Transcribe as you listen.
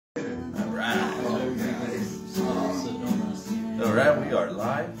Alright, we are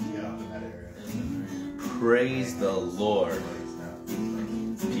live. Praise the Lord.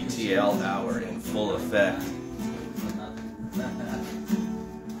 PTL hour in full effect.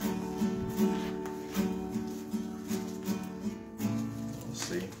 We'll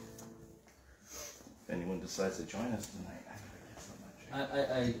see if anyone decides to join us tonight.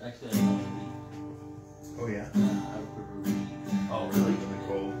 I actually don't read. Oh yeah? I prefer reading. Oh really?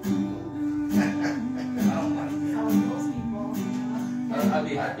 Most people. I'd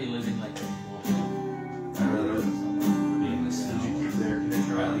be happy living like that. I'd rather be in the Did studio. you keep the air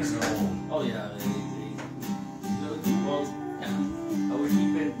conditioner At on? least Oh yeah, well, yeah. I would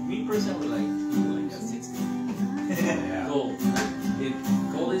keep it. Me personally, would like a 60. Yeah. Cold. It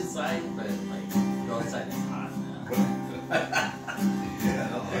cold inside, but like the outside is hot.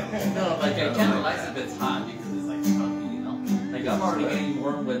 No, like I can't relax if it's hot because it's like stuffy, you know. Like I'm already getting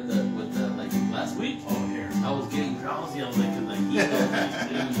warm with the like last week. Oh here. I was getting drowsy. I was like, cause like heat I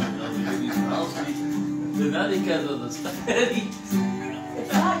was getting drowsy. But not because of the study.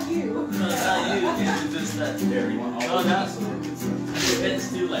 It's not you. No, not you. It's just that. Oh, that's it's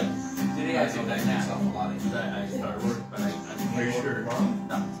too like today I do that now. I start work, but I'm pretty sure.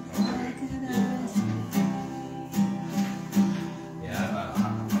 No. Yeah,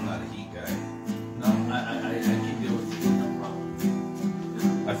 I'm not a heat guy. No, I can deal with it, no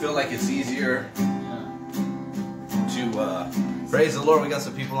problem. I feel like it's easier Yeah. to praise the Lord. We got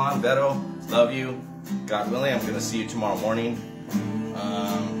some people on. Beto, love you. God willing, I'm going to see you tomorrow morning.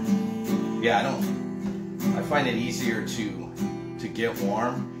 Yeah, I find it easier to get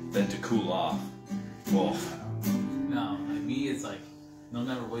warm than to cool off. Well, No, like me, it's like no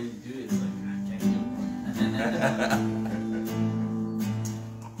matter what you do, it's like I can't do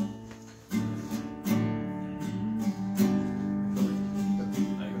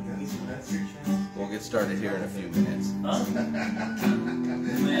it. we'll get started here in a few minutes. Huh?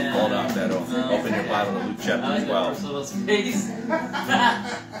 Man. Hold on, Beto. Open your Bible to Luke I chapter like 12. personal space.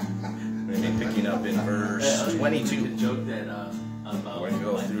 We're going to be picking up in verse The 22. joke that about We're going to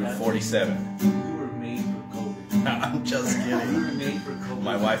go my through pastor. 47. We were made for COVID. I'm just We kidding. were made for COVID.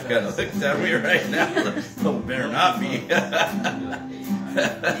 My wife kind of looked at me right now. Oh, better not be. It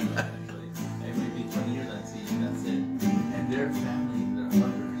may be 20 years, that's it. And their family, they're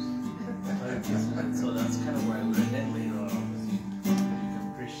mothers. So that's kind of where I learned that later on. You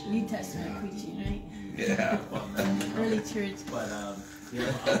become Christian. New Testament preaching, right? Yeah. Early church. But you know,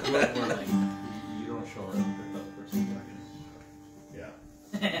 I grew up where like you don't show up for the person. Yeah.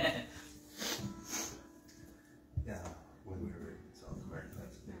 Yeah. When we were in South America,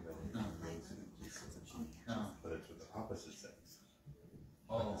 that's the thing about it. Oh. But it's with the opposite sex.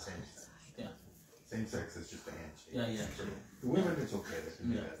 Oh. Not the same sex. Yeah. Same sex is just a handshake. Yeah, yeah, For sure. the women, it's okay. They can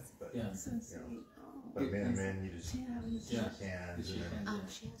do Yeah. that. But, Yeah. So sweet. but men, you just Yeah. shake hands. Shake And then,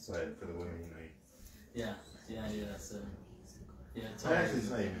 hands. but for the women, you know, Yeah. So yeah, it's but actually, it's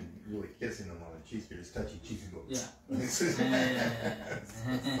not even really kissing them on the cheeks. You're just touching cheeks and go. Yeah. Yeah.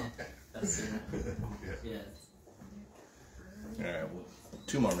 That's it. Yeah. Yeah. All right, well,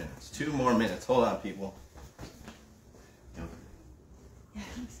 2 more minutes. 2 more minutes. Hold on, people. Yeah, I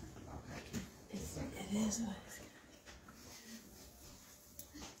think so. It is what it's gonna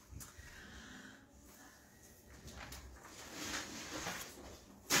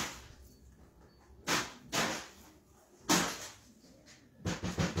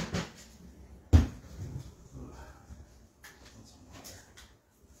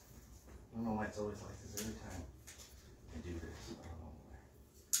I don't know why it's always like this every time I do this. I don't know why.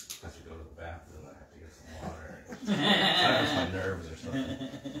 I have to go to the bathroom. I have to get some water. Sometimes my nerves or something.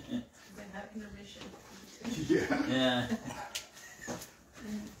 They have intermission. Yeah. Yeah.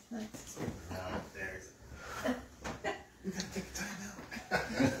 That's Now there's. You gotta take time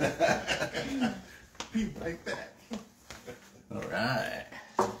out. Be right back. All right.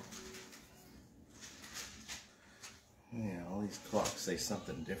 Yeah, all these clocks say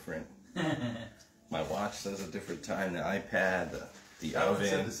something different. My watch says a different time. The iPad, the I said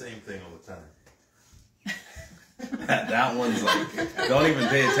oven. the same thing all the time. That one's like, don't even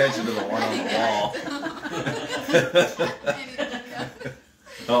pay attention to the one on the wall.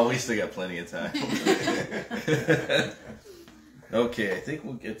 Oh, we still got plenty of time. Okay, I think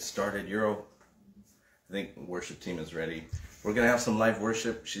we'll get started. I think the worship team is ready. We're going to have some live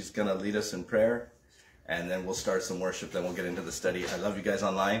worship. She's going to lead us in prayer. And then we'll start some worship. Then we'll get into the study. I love you guys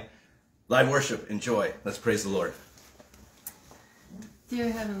online. Live worship. Enjoy. Let's praise the Lord. Dear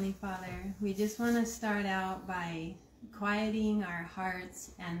Heavenly Father, we just want to start out by quieting our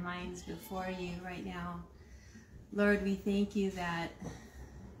hearts and minds before you right now. Lord, we thank you that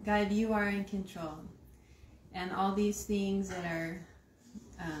God, you are in control. And all these things that are,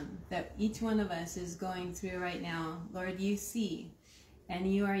 that each one of us is going through right now, Lord, you see,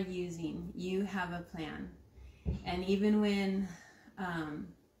 and you are using. You have a plan. And even when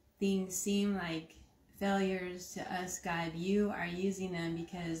things seem like failures to us, God, you are using them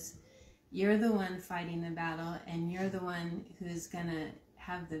because you're the one fighting the battle, and you're the one who's going to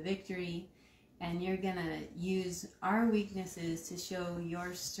have the victory, and you're going to use our weaknesses to show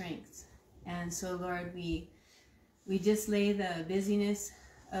your strength. And so, Lord, we just lay the busyness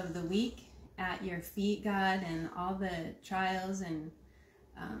of the week at your feet, God, and all the trials and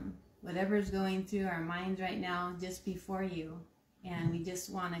whatever's going through our minds right now just before you. And we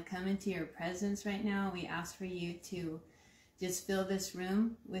just want to come into your presence right now. We ask for you to just fill this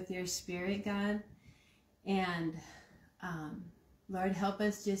room with your spirit, God. And Lord, help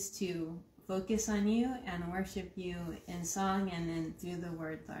us just to focus on you and worship you in song and then through the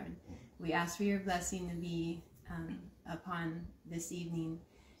word, Lord. We ask for your blessing to be upon this evening.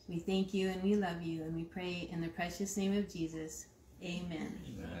 We thank you and we love you, and we pray in the precious name of Jesus. Amen.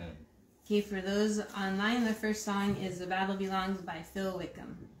 Amen. Okay, for those online, the first song is The Battle Belongs by Phil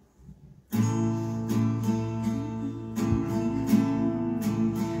Wickham.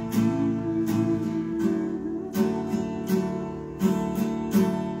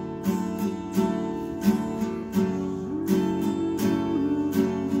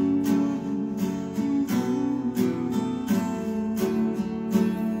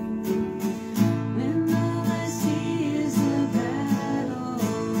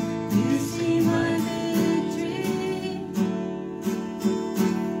 You see my victory.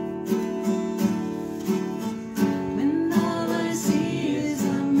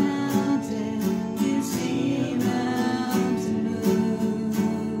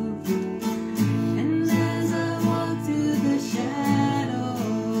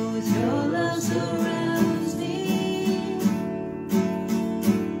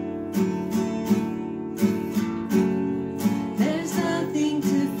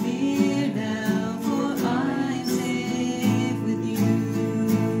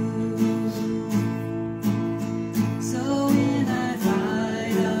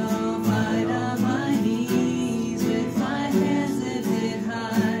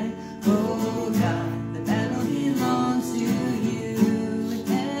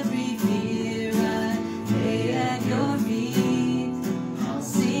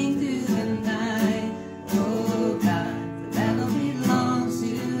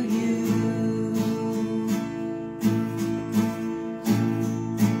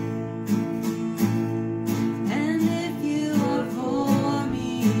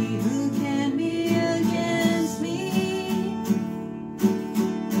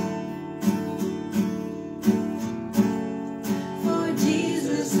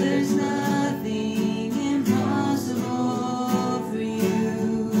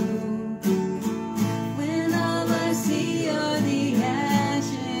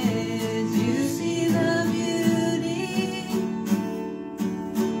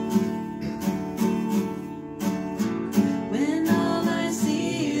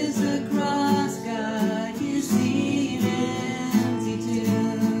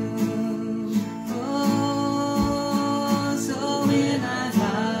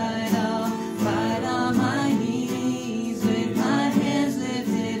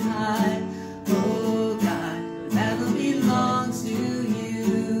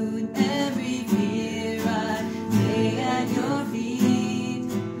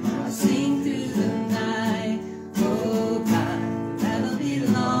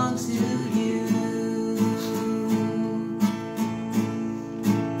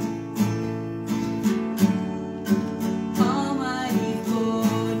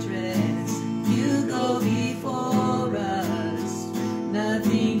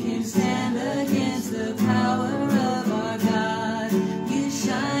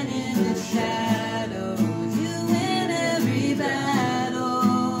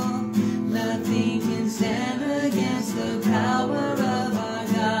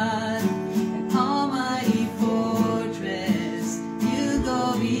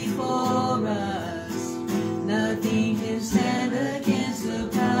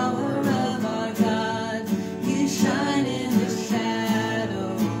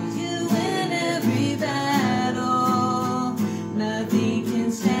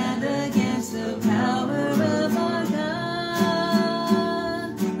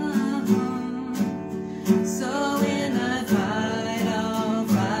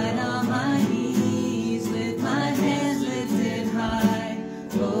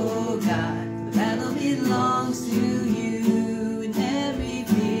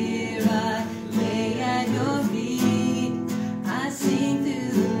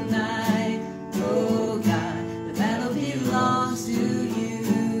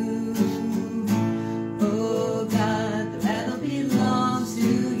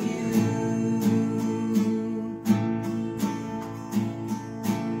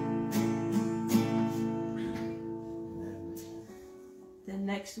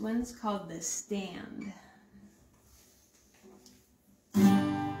 next one's called The Stand.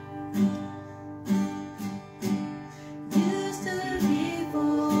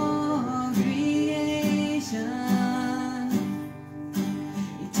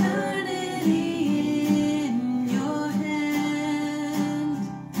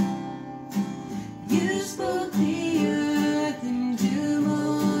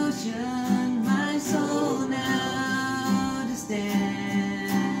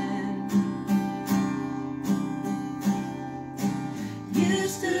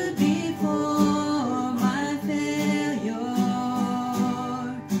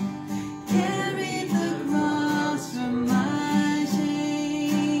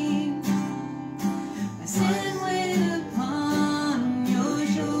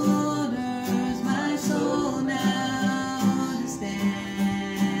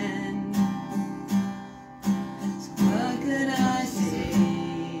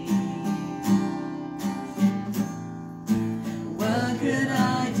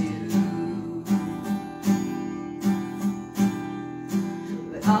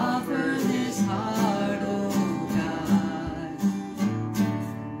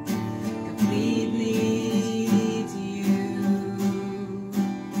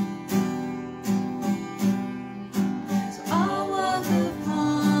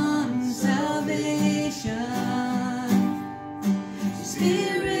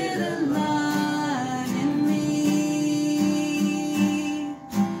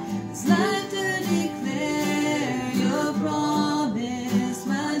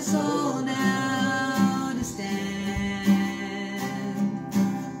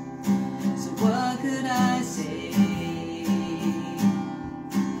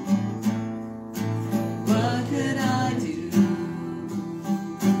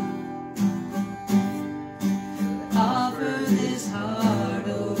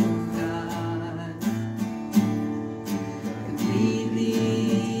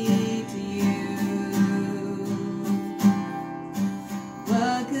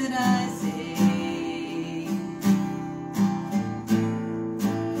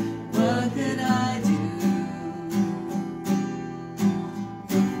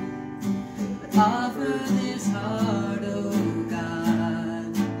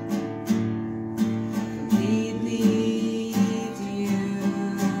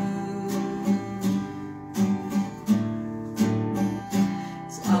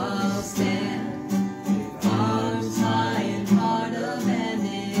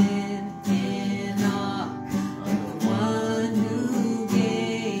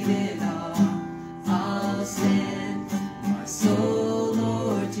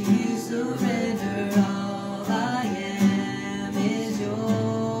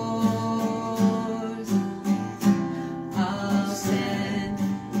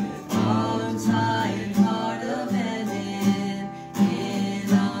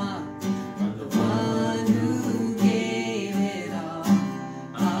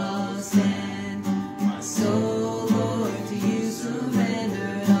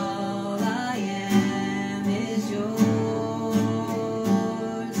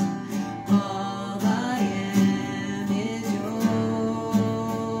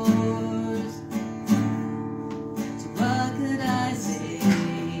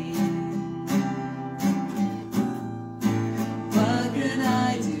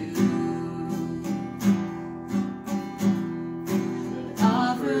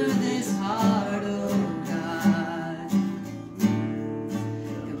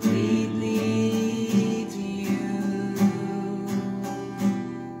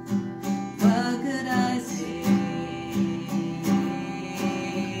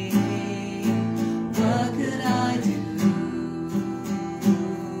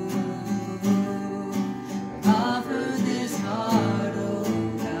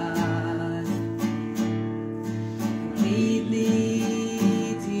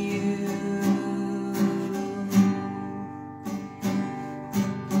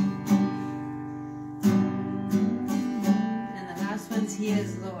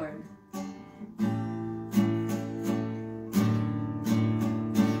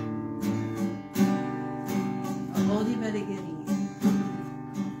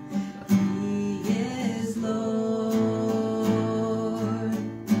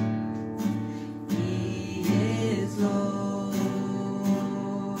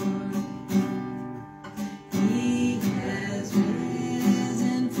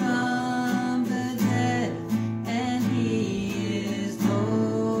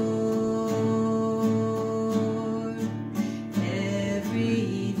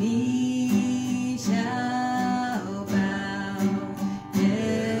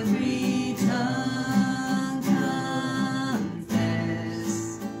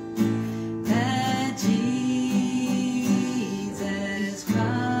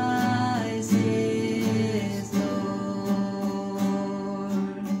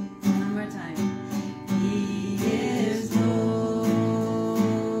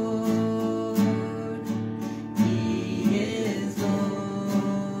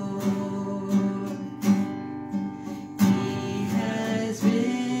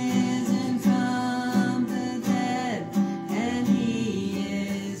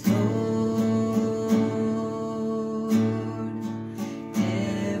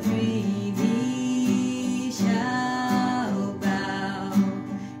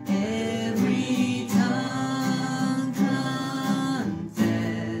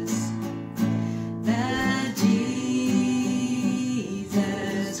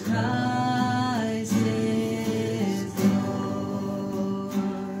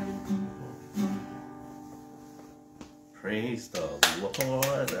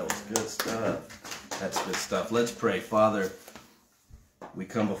 Lord. That was good stuff. That's good stuff. Let's pray. Father, we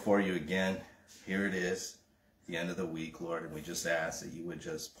come before you again. Here it is, the end of the week, Lord, and we just ask that you would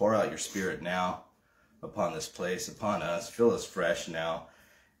just pour out your Spirit now upon this place, upon us. Fill us fresh now.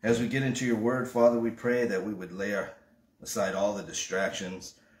 As we get into your word, Father, we pray that we would lay aside all the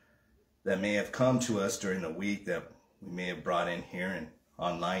distractions that may have come to us during the week, that we may have brought in here and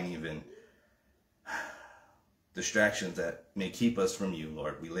online even. Distractions that may keep us from you,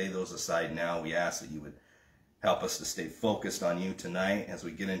 Lord. We lay those aside now. We ask that you would help us to stay focused on you tonight. As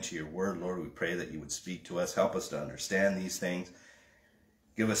we get into your word, Lord, we pray that you would speak to us. Help us to understand these things.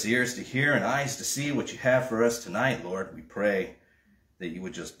 Give us ears to hear and eyes to see what you have for us tonight, Lord. We pray that you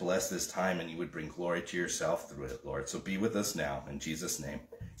would just bless this time and you would bring glory to yourself through it, Lord. So be with us now, in Jesus' name.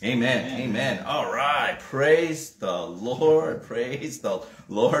 Amen. Amen. All right. Praise the Lord. Praise the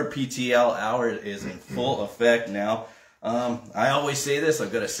Lord. PTL hour is in full effect now. I always say this. I'm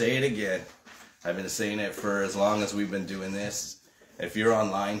going to say it again. I've been saying it for as long as we've been doing this. If you're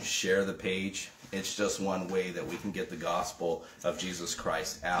online, share the page. It's just one way that we can get the gospel of Jesus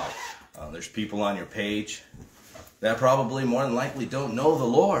Christ out. There's people on your page that probably more than likely don't know the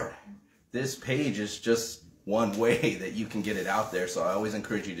Lord. This page is just one way that you can get it out there. So I always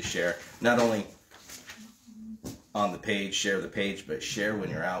encourage you to share, not only on the page, share the page, but share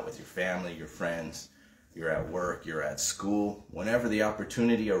when you're out with your family, your friends, you're at work, you're at school. Whenever the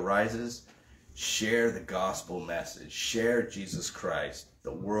opportunity arises, share the gospel message. Share Jesus Christ.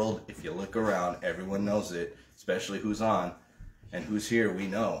 The world, if you look around, everyone knows it, especially who's on and who's here. We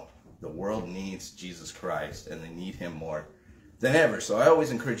know the world needs Jesus Christ, and they need him more than ever. So I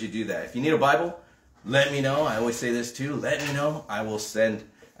always encourage you to do that. If you need a Bible, let me know. I always say this too. Let me know. I will send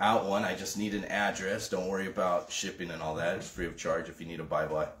out one. I just need an address. Don't worry about shipping and all that. It's free of charge. If you need a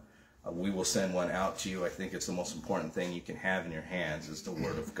Bible, we will send one out to you. I think it's the most important thing you can have in your hands is the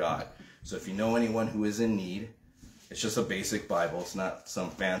Word of God. So if you know anyone who is in need, it's just a basic Bible. It's not some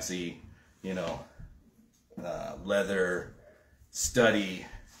fancy, leather study,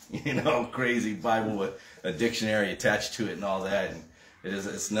 crazy Bible with a dictionary attached to it and all that. And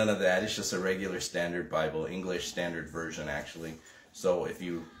it's none of that. It's just a regular standard Bible, English Standard Version, actually. So if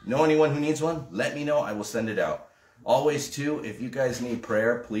you know anyone who needs one, let me know. I will send it out. Always, too, if you guys need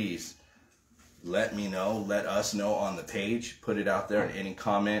prayer, please let me know. Let us know on the page. Put it out there in any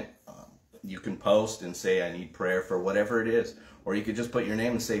comment. You can post and say, I need prayer for whatever it is. Or you could just put your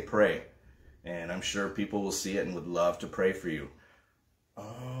name and say, pray. And I'm sure people will see it and would love to pray for you.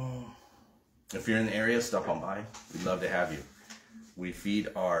 If you're in the area, stop on by. We'd love to have you. We feed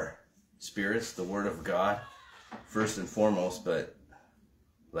our spirits, the Word of God, first and foremost, but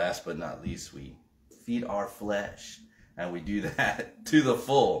last but not least, we feed our flesh. And we do that to the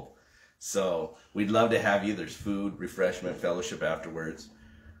full. So we'd love to have you. There's food, refreshment, fellowship afterwards.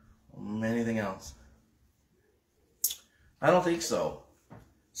 Anything else? I don't think so.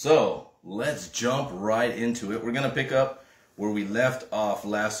 So let's jump right into it. We're going to pick up where we left off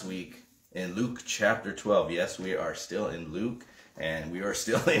last week in Luke chapter 12. Yes, we are still in Luke, and we are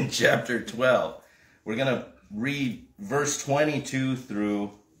still in chapter 12. We're going to read verse 22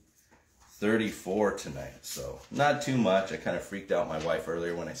 through 34 tonight. So not too much. I kind of freaked out my wife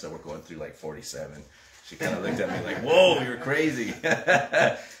earlier when I said we're going through like 47. She kind of looked at me like, whoa, you're crazy.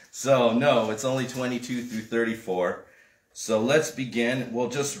 So no, it's only 22 through 34. So let's begin. We'll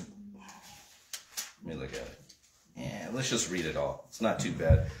just, let me look at it. Yeah, let's just read it all. It's not too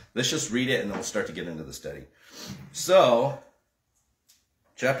bad. Let's just read it and then we'll start to get into the study. So,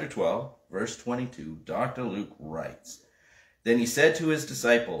 chapter 12, verse 22, Dr. Luke writes, Then he said to his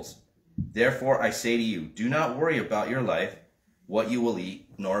disciples, Therefore I say to you, do not worry about your life, what you will eat,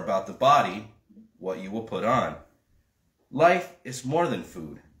 nor about the body, what you will put on. Life is more than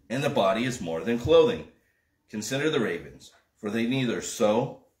food, and the body is more than clothing. Consider the ravens, for they neither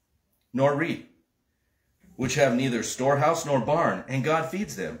sow nor reap, which have neither storehouse nor barn, and God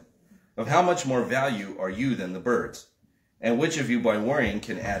feeds them. Of how much more value are you than the birds? And which of you by worrying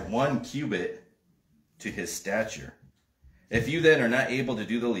can add 1 cubit to his stature? If you then are not able to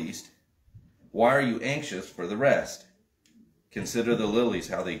do the least, why are you anxious for the rest? Consider the lilies,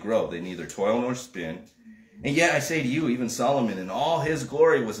 how they grow. They neither toil nor spin. And yet I say to you, even Solomon in all his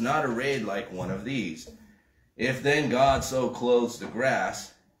glory was not arrayed like one of these. If then God so clothes the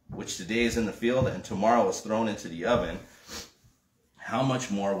grass, which today is in the field and tomorrow is thrown into the oven, how much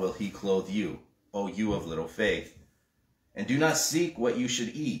more will he clothe you, O you of little faith? And do not seek what you should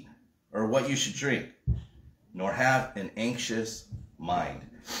eat or what you should drink, nor have an anxious mind.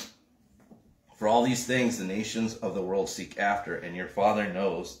 For all these things the nations of the world seek after, and your Father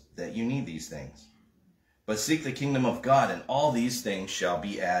knows that you need these things. But seek the kingdom of God, and all these things shall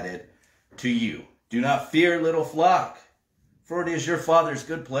be added to you. Do not fear, little flock, for it is your Father's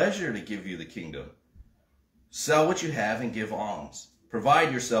good pleasure to give you the kingdom. Sell what you have and give alms.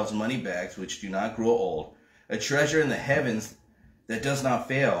 Provide yourselves money bags which do not grow old, a treasure in the heavens that does not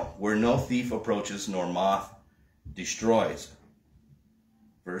fail, where no thief approaches nor moth destroys.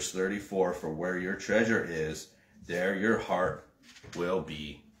 Verse 34, for where your treasure is, there your heart will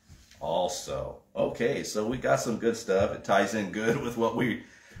be also. Okay, so we got some good stuff. It ties in good with what we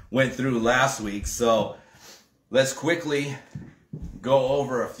went through last week. So let's quickly go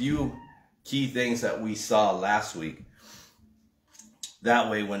over a few key things that we saw last week.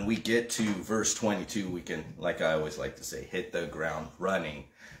 That way, when we get to verse 22, we can, like I always like to say, hit the ground running.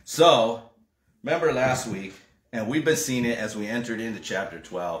 So, remember last week, and we've been seeing it as we entered into chapter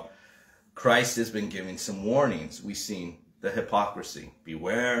 12, Christ has been giving some warnings. We've seen the hypocrisy.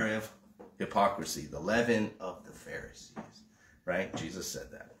 Beware of hypocrisy, the leaven of the Pharisees. Right? Jesus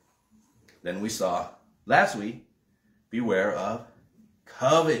said that. Then we saw last week, beware of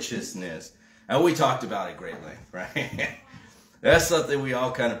covetousness. And we talked about it great length, right? That's something we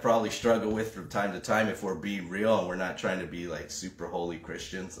all kind of probably struggle with from time to time if we're being real and we're not trying to be like super holy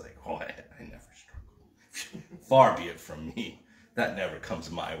Christians. Like, oh, I never struggle. Far be it from me. That never comes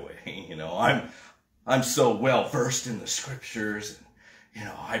my way. You know, I'm so well versed in the scriptures. And, you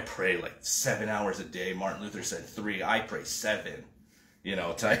know, I pray like 7 hours a day. Martin Luther said 3. I pray 7. You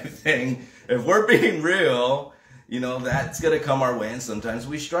know, type of thing. If we're being real, you know, that's going to come our way. And sometimes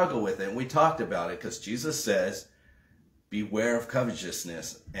we struggle with it. And we talked about it because Jesus says, beware of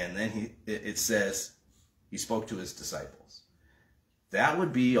covetousness. And then it says he spoke to his disciples. That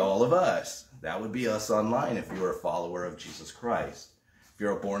would be all of us. That would be us online if you're a follower of Jesus Christ. If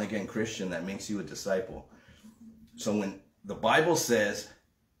you're a born-again Christian, that makes you a disciple. So when the Bible says,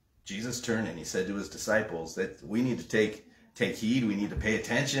 Jesus turned and he said to his disciples that we need to take heed, we need to pay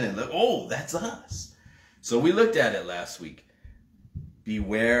attention and look, oh, that's us. So we looked at it last week.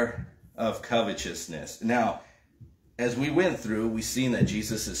 Beware of covetousness. Now, as we went through, we seen that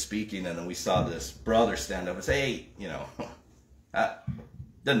Jesus is speaking, and then we saw this brother stand up and say, hey, you know,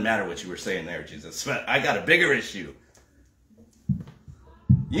 doesn't matter what you were saying there, Jesus, but I got a bigger issue.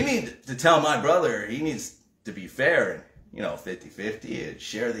 You need to tell my brother he needs to be fair and, you know, 50-50 and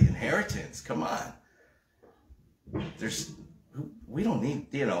share the inheritance. Come on. We don't need,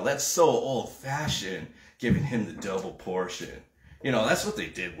 you know, that's so old-fashioned, giving him the double portion. You know, that's what they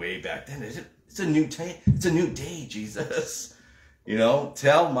did way back then. It's a new day. It's a new day, Jesus. You know,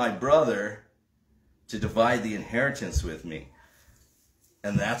 tell my brother to divide the inheritance with me.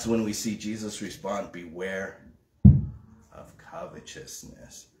 And that's when we see Jesus respond, beware of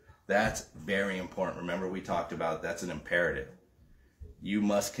covetousness. That's very important. Remember, we talked about that's an imperative. You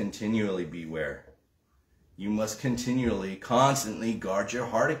must continually beware. You must continually, constantly guard your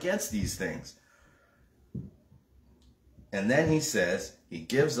heart against these things. And then he says, he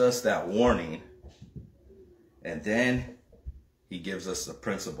gives us that warning, and then he gives us the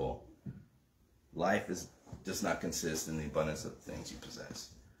principle. Life does not consist in the abundance of the things you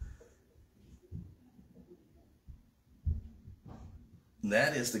possess.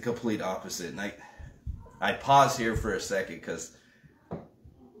 That is the complete opposite. And I pause here for a second because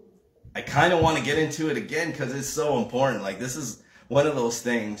I kind of want to get into it again because it's so important. Like, this is one of those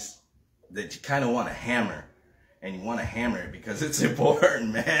things that you kind of want to hammer. And you want to hammer it because it's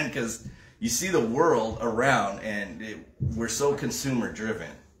important, man. Because you see the world around and we're so consumer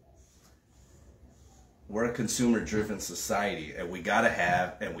driven. We're a consumer driven society, and we got to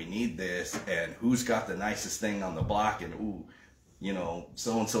have, and we need this, and who's got the nicest thing on the block, and ooh, you know,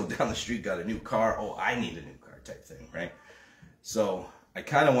 so-and-so down the street got a new car. Oh, I need a new car type thing, right? So I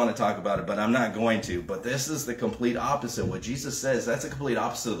kind of want to talk about it, but I'm not going to. But this is the complete opposite. What Jesus says, that's the complete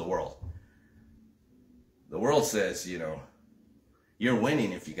opposite of the world. The world says, you know, you're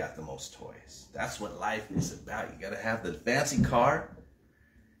winning if you got the most toys. That's what life is about. You got to have the fancy car.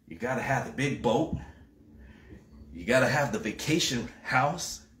 You got to have the big boat. You got to have the vacation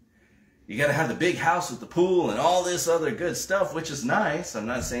house. You got to have the big house with the pool and all this other good stuff, which is nice. I'm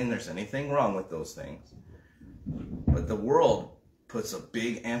not saying there's anything wrong with those things. But the world puts a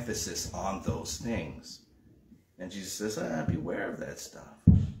big emphasis on those things. And Jesus says, beware of that stuff.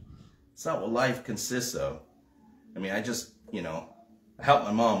 It's not what life consists of. I mean, I just, you know, I helped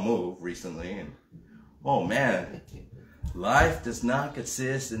my mom move recently, and oh man, life does not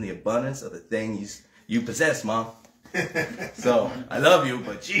consist in the abundance of the things you possess, Mom. So I love you,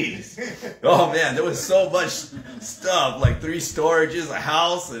 but geez, oh man, there was so much stuff, like 3 storages, a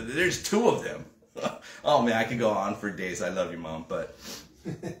house, and there's 2 of them. Oh man, I could go on for days. I love you, Mom, but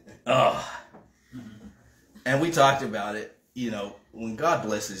And we talked about it, when God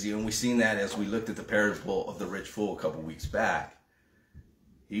blesses you, and we've seen that as we looked at the parable of the rich fool a couple weeks back.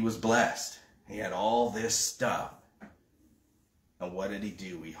 He was blessed. He had all this stuff. And what did he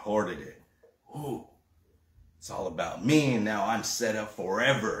do? He hoarded it. Ooh, it's all about me, and now I'm set up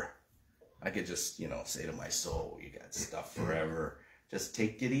forever. I could just, say to my soul, you got stuff forever. Just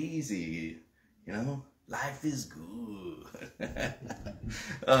take it easy, Life is good.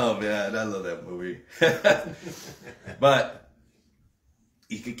 Oh, man, I love that movie. But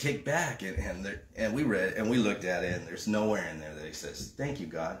you could kick back, and we read, and we looked at it, and there's nowhere in there that he says, thank you,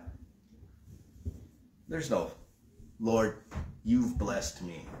 God. There's no, Lord, you've blessed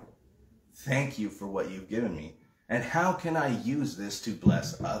me. Thank you for what you've given me. And how can I use this to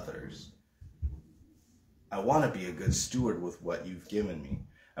bless others? I want to be a good steward with what you've given me.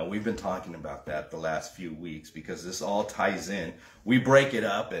 And we've been talking about that the last few weeks because this all ties in. We break it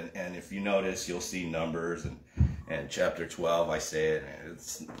up, and if you notice, you'll see Numbers and chapter 12, I say it.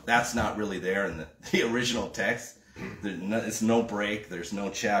 That's not really there in the original text. It's no break. There's no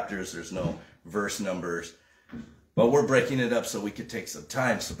chapters. There's no verse numbers. But we're breaking it up so we could take some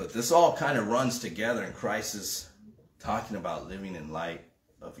time. But this all kind of runs together, and Christ is talking about living in light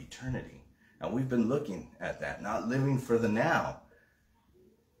of eternity. And we've been looking at that, not living for the now.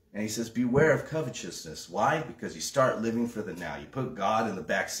 And he says, beware of covetousness. Why? Because you start living for the now. You put God in the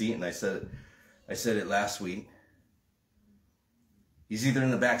back seat, and I said it last week. He's either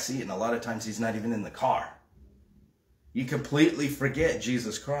in the back seat, and a lot of times he's not even in the car. You completely forget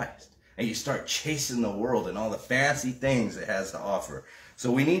Jesus Christ. And you start chasing the world and all the fancy things it has to offer.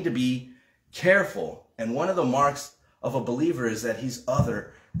 So we need to be careful. And one of the marks of a believer is that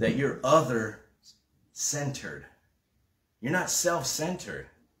that you're other-centered. You're not self-centered.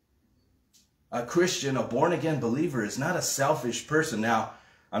 A Christian, a born-again believer, is not a selfish person. Now,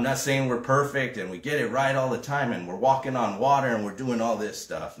 I'm not saying we're perfect and we get it right all the time and we're walking on water and we're doing all this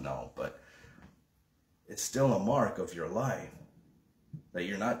stuff. No, but it's still a mark of your life that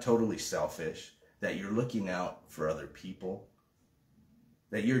you're not totally selfish, that you're looking out for other people,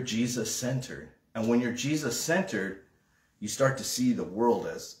 that you're Jesus-centered. And when you're Jesus-centered, you start to see the world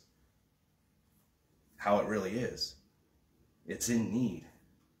as how it really is. It's in need.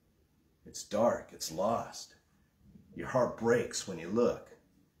 It's dark. It's lost. Your heart breaks when you look.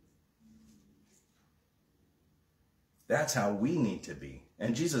 That's how we need to be.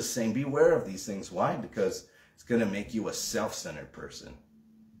 And Jesus is saying, beware of these things. Why? Because it's going to make you a self-centered person.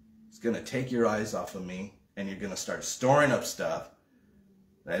 It's going to take your eyes off of me, and you're going to start storing up stuff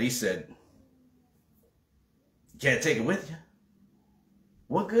that he said, you can't take it with you.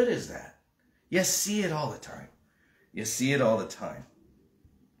 What good is that? You see it all the time. You see it all the time.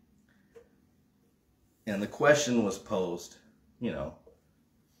 And the question was posed,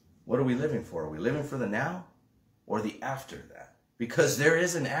 what are we living for? Are we living for the now or the after that? Because there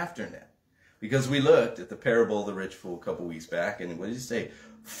is an after that. Because we looked at the parable of the rich fool a couple weeks back, and what did he say?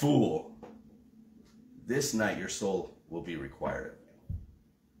 Fool, this night your soul will be required of you.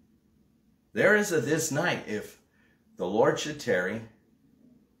 There is a this night. If the Lord should tarry,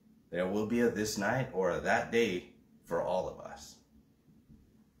 there will be a this night or a that day for all of us.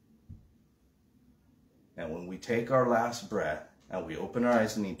 And when we take our last breath and we open our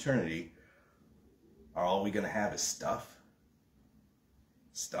eyes in eternity, are all we going to have is stuff?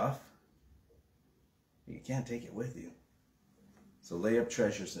 Stuff? You can't take it with you. So lay up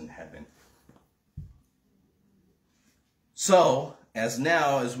treasures in heaven. So,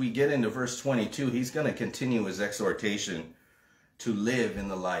 as we get into verse 22, he's going to continue his exhortation to live in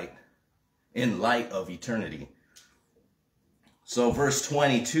light of eternity. So verse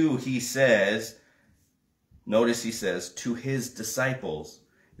 22, he says, notice he says, to his disciples,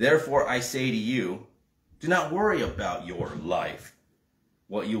 therefore I say to you, do not worry about your life,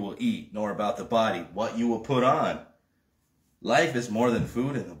 what you will eat, nor about the body, what you will put on. Life is more than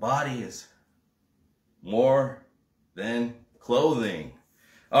food, and the body is more than clothing.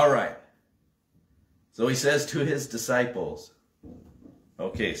 All right. So he says to his disciples.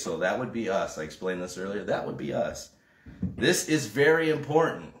 Okay, so that would be us. I explained this earlier. That would be us. This is very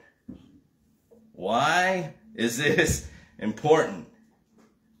important. Why is this important?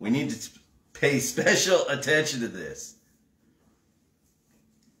 We need to pay special attention to this.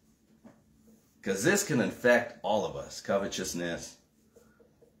 Because this can affect all of us. Covetousness.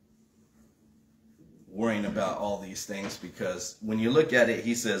 Worrying about all these things. Because when you look at it,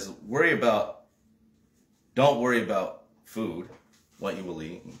 he says, don't worry about food, what you will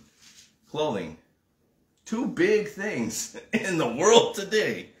eat, and clothing. Two big things in the world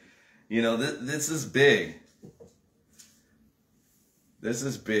today. This is big. This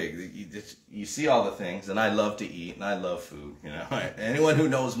is big. You see all the things, and I love to eat, and I love food. You know, anyone who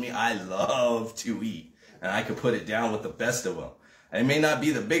knows me, I love to eat, and I could put it down with the best of them. I may not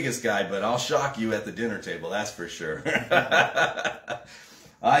be the biggest guy, but I'll shock you at the dinner table, that's for sure.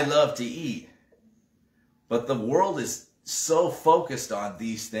 I love to eat, but the world is so focused on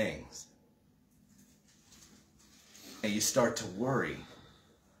these things, and you start to worry.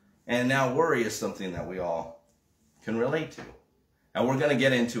 And now worry is something that we all can relate to. And we're going to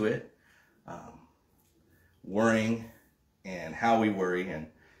get into it, worrying and how we worry. And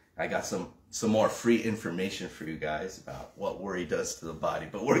I got some more free information for you guys about what worry does to the body.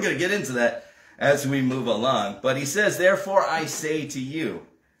 But we're going to get into that as we move along. But he says, therefore I say to you.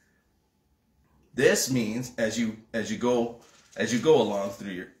 This means as you go along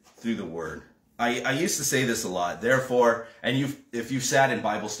through the word. I used to say this a lot. Therefore, and if you've sat in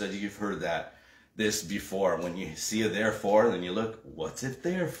Bible study, you've heard this before. When you see a therefore, then you look, what's it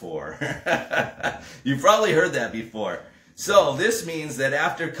there for? You've probably heard that before. So this means that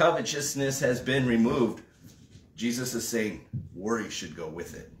after covetousness has been removed, Jesus is saying worry should go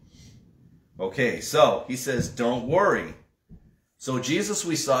with it. Okay, so he says, don't worry. So Jesus,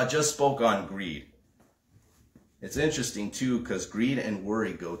 we saw, just spoke on greed. It's interesting too, because greed and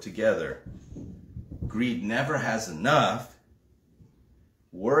worry go together. Greed never has enough.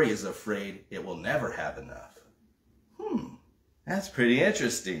 Worry is afraid it will never have enough. That's pretty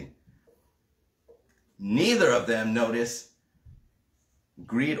interesting. Neither of them, notice,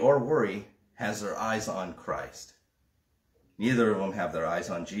 greed or worry, has their eyes on Christ. Neither of them have their eyes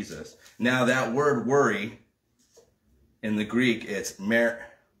on Jesus. Now that word worry, in the Greek, it's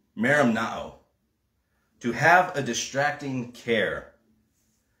merimnao, to have a distracting care.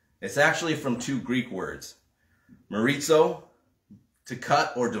 It's actually from two Greek words. Merizo, to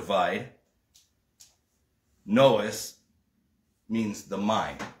cut or divide. Nois means the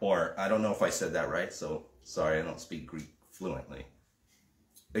mind. Or, I don't know if I said that right, so sorry, I don't speak Greek fluently.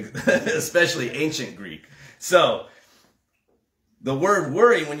 Especially ancient Greek. So, the word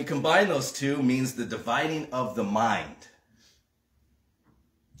worry, when you combine those two, means the dividing of the mind.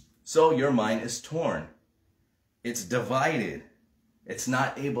 So, your mind is torn. It's divided. It's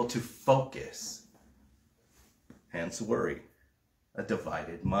not able to focus. Hence worry. A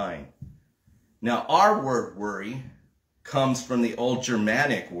divided mind. Now, our word worry comes from the old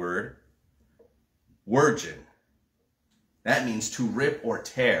Germanic word, wirgen. That means to rip or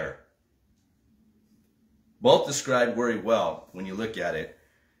tear. Both describe worry well when you look at it.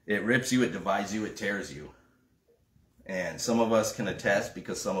 It rips you, it divides you, it tears you. And some of us can attest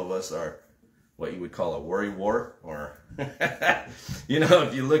because some of us are what you would call a worry wart, or you know,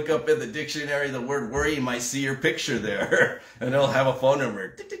 if you look up in the dictionary the word worry, you might see your picture there, and it'll have a phone number.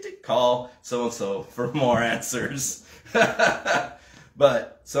 Tick, tick, tick, call so-and-so for more answers.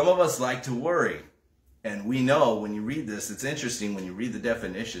 But some of us like to worry, and we know when you read this, it's interesting when you read the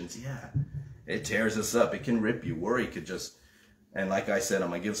definitions. Yeah, it tears us up. It can rip you. Worry could just, and like I said, I'm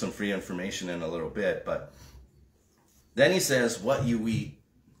gonna give some free information in a little bit, but then he says what you eat.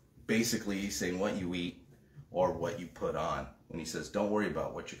 Basically, he's saying what you eat or what you put on. When he says, don't worry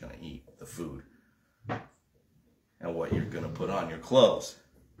about what you're going to eat, the food, and what you're going to put on, your clothes.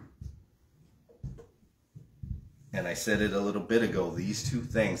 And I said it a little bit ago, these two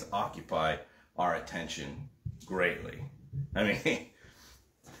things occupy our attention greatly. I mean,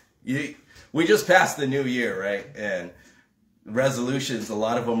 we just passed the new year, right? And resolutions, a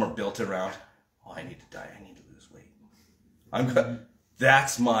lot of them are built around, oh, I need to diet, I need to lose weight.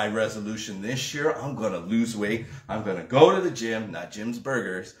 That's my resolution this year. I'm going to lose weight. I'm going to go to the gym, not Jim's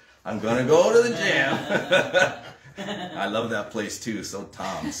Burgers. I'm going to go to the gym. I love that place too. So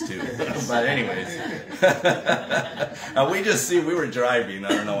Tom's too. But anyways, we were driving. I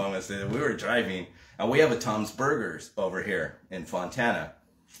don't know why I'm going to say that. We were driving, and we have a Tom's Burgers over here in Fontana.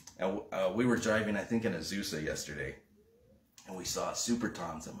 And we were driving, I think, in Azusa yesterday. And we saw Super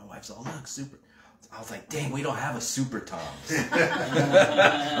Tom's, and my wife said, oh, look, Super. I was like, dang, we don't have a Super Tom's.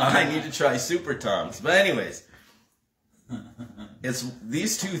 I need to try Super Tom's. But anyways,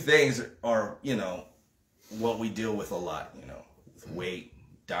 these two things are, you know, what we deal with a lot, you know, weight,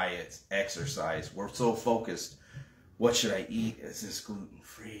 diets, exercise. We're so focused. What should I eat? Is this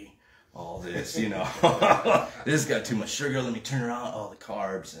gluten-free? All this, you know, this has got too much sugar. Let me turn around all the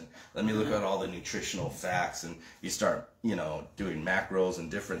carbs and let me look at all the nutritional facts. And you start, you know, doing macros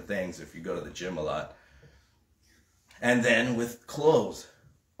and different things if you go to the gym a lot. And then with clothes,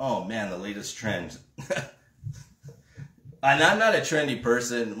 oh man, the latest trend. And I'm not a trendy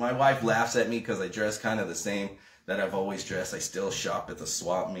person. My wife laughs at me because I dress kind of the same that I've always dressed. I still shop at the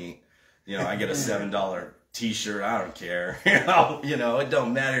swap meet. You know, I get a $7 t-shirt, I don't care. You know, it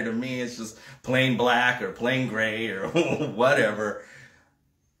don't matter to me. It's just plain black or plain gray or whatever.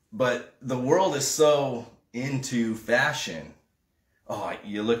 But the world is so into fashion. Oh,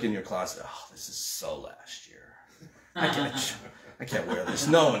 you look in your closet. Oh, this is so last year. I can't wear this.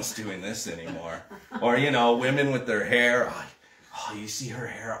 No one's doing this anymore. Or, you know, women with their hair. Oh, you see her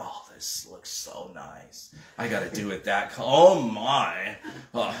hair? Oh, this looks so nice. I got to do it that color. Oh, my.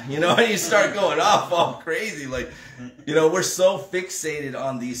 Oh, you know, and you start going off all crazy. Like, you know, we're so fixated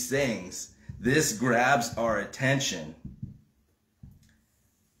on these things. This grabs our attention.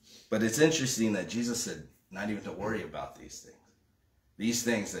 But it's interesting that Jesus said not even to worry about these things. These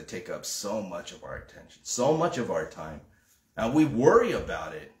things that take up so much of our attention, so much of our time. And we worry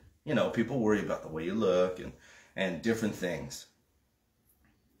about it. You know, people worry about the way you look and different things.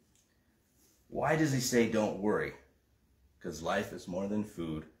 Why does he say don't worry? Because life is more than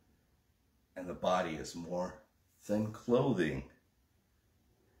food, and the body is more than clothing.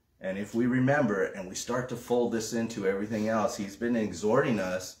 And if we remember and we start to fold this into everything else, he's been exhorting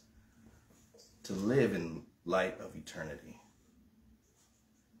us to live in light of eternity.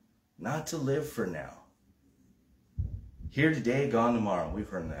 Not to live for now. Here today, gone tomorrow. We've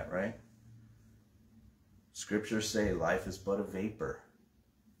heard that, right? Scriptures say life is but a vapor.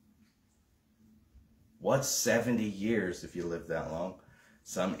 What's 70 years if you live that long?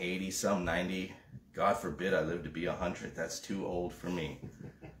 Some 80, some 90. God forbid I live to be 100. That's too old for me.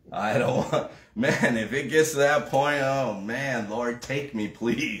 I don't want... Man, if it gets to that point, oh man, Lord, take me,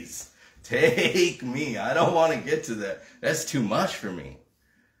 please. Take me. I don't want to get to that. That's too much for me.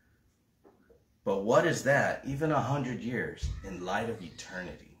 But what is that? Even 100 years in light of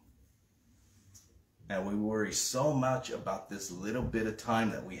eternity. And we worry so much about this little bit of time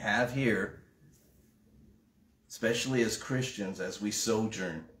that we have here, especially as Christians, as we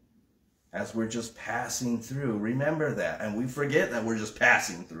sojourn, as we're just passing through. Remember that. And we forget that we're just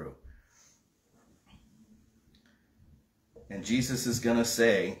passing through. And Jesus is going to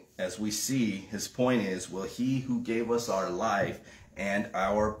say, as we see, his point is, will he who gave us our life and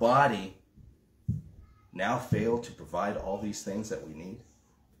our body now fail to provide all these things that we need?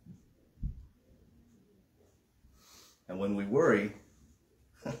 And when we worry,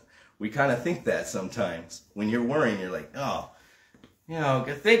 we kind of think that sometimes. When you're worrying, you're like, oh, you know,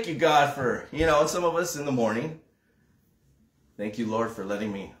 thank you, God, for, you know, some of us in the morning. Thank you, Lord, for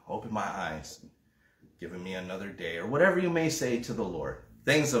letting me open my eyes, giving me another day, or whatever you may say to the Lord.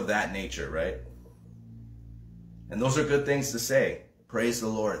 Things of that nature, right? And those are good things to say. Praise the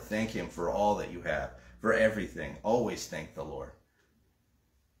Lord. Thank him for all that you have, for everything. Always thank the Lord.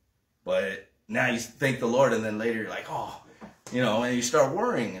 But now you thank the Lord, and then later you're like, oh, you know, and you start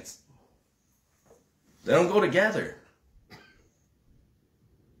worrying. They don't go together.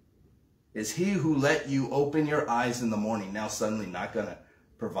 Is he who let you open your eyes in the morning now suddenly not going to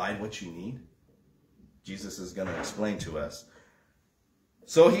provide what you need? Jesus is going to explain to us.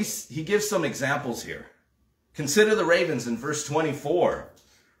 So he gives some examples here. Consider the ravens in verse 24.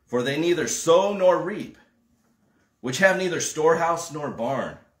 For they neither sow nor reap, which have neither storehouse nor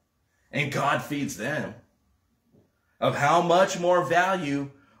barn, and God feeds them. Of how much more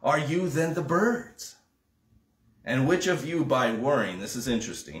value are you than the birds? And which of you by worrying, this is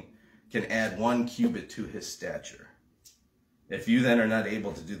interesting, can add 1 cubit to his stature? If you then are not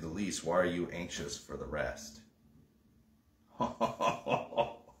able to do the least, why are you anxious for the rest?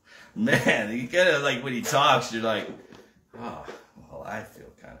 Man, you get it, like when he talks, you're like, oh, well, I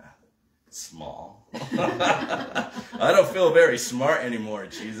feel kind of small. I don't feel very smart anymore,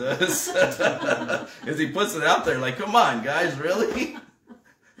 Jesus. Because he puts it out there like, come on, guys, really?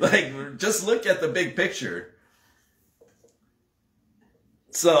 Like, just look at the big picture.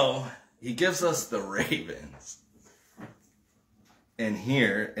 So, he gives us the ravens. And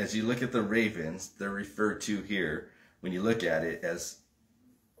here, as you look at the ravens, they're referred to here, when you look at it, as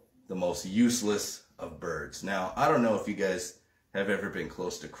the most useless of birds. Now, I don't know if you guys have ever been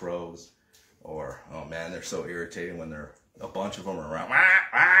close to crows, or, oh man, they're so irritating when a bunch of them are around.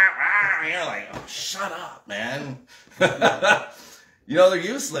 And you're like, oh, shut up, man. You know, they're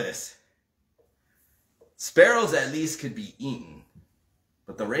useless. Sparrows at least could be eaten,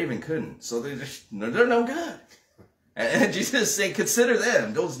 but the raven couldn't. So they're no good. And Jesus is saying, consider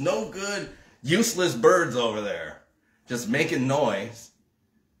them, those no good, useless birds over there, just making noise.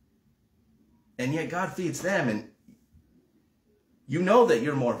 And yet God feeds them, and you know that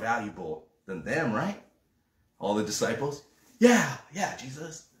you're more valuable than them, right? All the disciples? Yeah,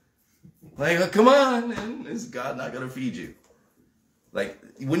 Jesus. Like, oh, come on, man. Is God not going to feed you? Like,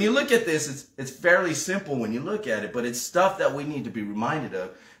 when you look at this, it's fairly simple when you look at it, but it's stuff that we need to be reminded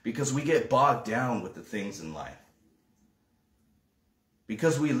of because we get bogged down with the things in life.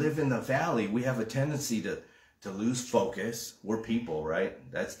 Because we live in the valley, we have a tendency to lose focus. We're people, right?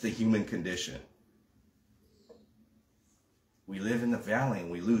 That's the human condition. We live in the valley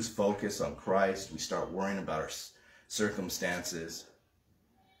and we lose focus on Christ. We start worrying about our circumstances.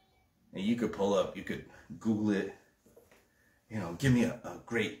 And you could pull up, you could Google it, give me a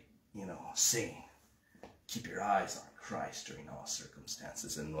great, saying. Keep your eyes on Christ during all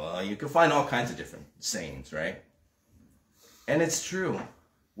circumstances. And well, you can find all kinds of different sayings, right? And it's true.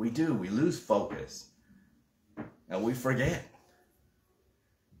 We do. We lose focus. And we forget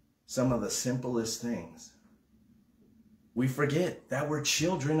some of the simplest things. We forget that we're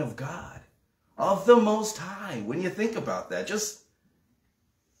children of God, of the Most High. When you think about that, just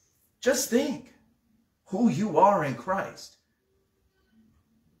think who you are in Christ.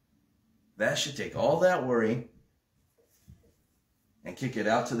 That should take all that worry and kick it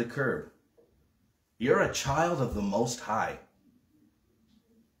out to the curb. You're a child of the Most High.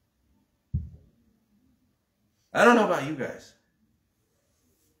 I don't know about you guys,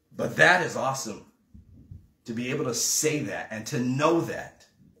 but that is awesome to be able to say that and to know that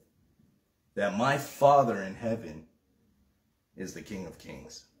my Father in heaven is the King of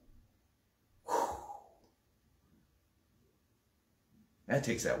Kings. Whew. That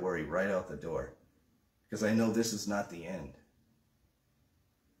takes that worry right out the door because I know this is not the end.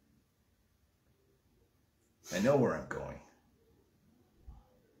 I know where I'm going.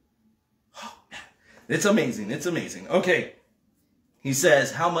 It's amazing. It's amazing. Okay. He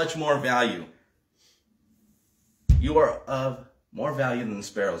says, how much more value? You are of more value than the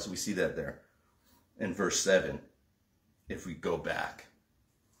sparrows. We see that there in verse 7. If we go back,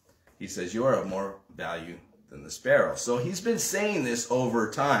 he says, you are of more value than the sparrow. So he's been saying this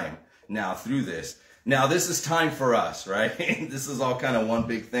over time now through this. Now this is time for us, right? This is all kind of one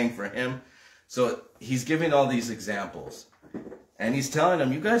big thing for him. So he's giving all these examples. And he's telling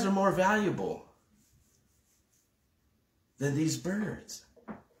them, you guys are more valuable than these birds.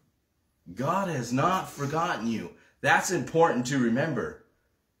 God has not forgotten you. That's important to remember.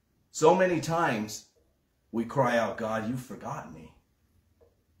 So many times we cry out, God, you've forgotten me.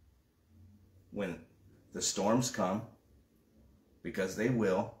 When the storms come, because they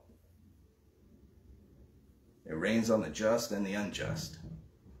will, it rains on the just and the unjust.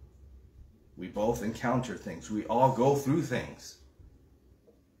 We both encounter things. We all go through things.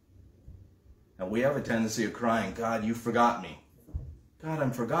 And we have a tendency of crying, God, you forgot me. God,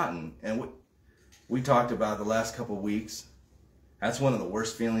 I'm forgotten. And we talked about the last couple of weeks. That's one of the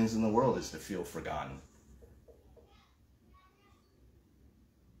worst feelings in the world, is to feel forgotten.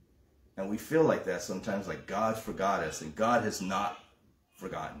 And we feel like that sometimes, like God forgot us. And God has not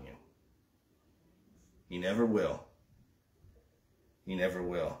forgotten you. He never will. He never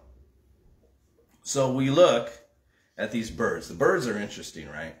will. So we look at these birds. The birds are interesting,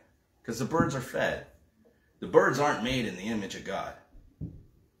 right? Because the birds are fed. The birds aren't made in the image of God.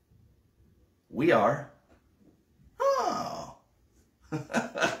 We are. Oh.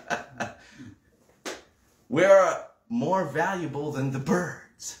 We're more valuable than the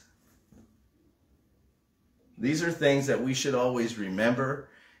birds. These are things that we should always remember.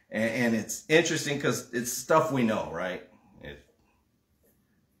 And it's interesting because it's stuff we know, right?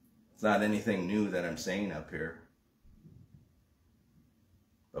 It's not anything new that I'm saying up here.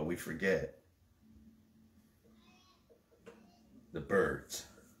 But we forget the birds.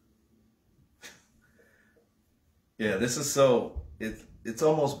 Yeah, this is so, it's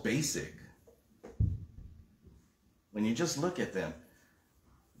almost basic. When you just look at them,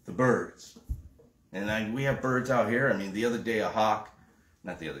 the birds. And we have birds out here. I mean, the other day a hawk,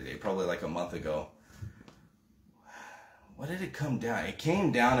 not the other day, probably like a month ago. What did it come down? It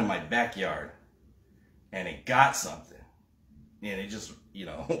came down in my backyard and it got something. And it just,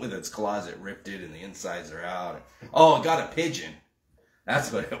 with its claws, it ripped it and the insides are out. Oh, it got a pigeon.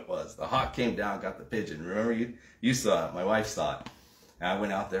 That's what it was. The hawk came down, got the pigeon. Remember, you saw it. My wife saw it. And I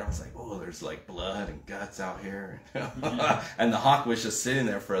went out there. I was like, oh, there's like blood and guts out here. And the hawk was just sitting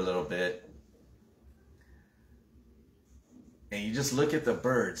there for a little bit. And you just look at the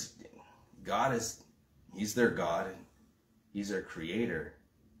birds. He's their God. And he's their creator.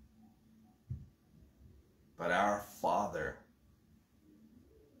 But our Father,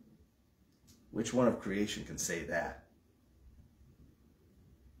 which one of creation can say that?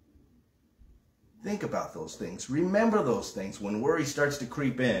 Think about those things. Remember those things when worry starts to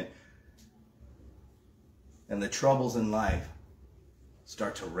creep in and the troubles in life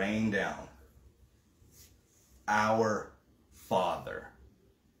start to rain down. Our Father.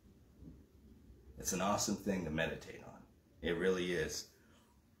 It's an awesome thing to meditate on. It really is.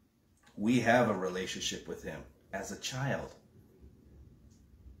 We have a relationship with him as a child.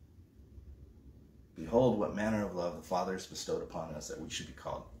 Behold, what manner of love the Father has bestowed upon us, that we should be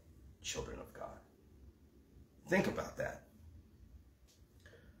called children of God. Think about that.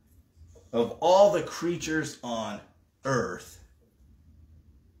 Of all the creatures on earth,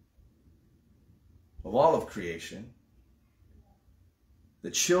 of all of creation, the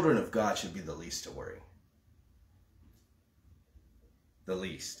children of God should be the least to worry. The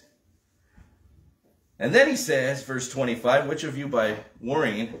least. And then he says, verse 25, which of you by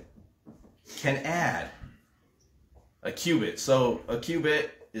worrying can add a cubit? So a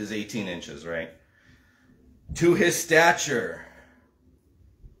cubit is 18 inches, right? To his stature.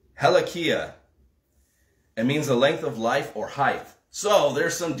 Helikia. It means the length of life or height. So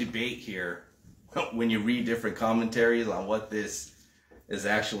there's some debate here when you read different commentaries on what this is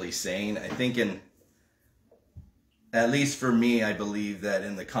actually saying. I think at least for me, I believe that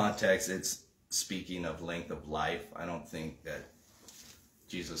in the context it's speaking of length of life. I don't think that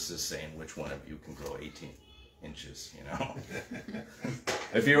Jesus is saying which one of you can grow 18 inches, you know.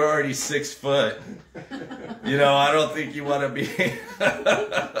 If you're already 6 foot, you know, I don't think you want to be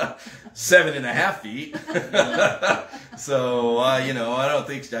 7.5 feet. So, you know,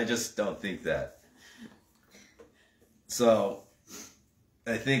 I just don't think that. So,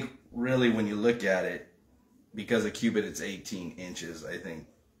 I think really when you look at it, because a cubit it's 18 inches,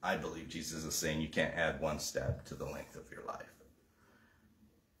 I believe Jesus is saying you can't add one step to the length of your life.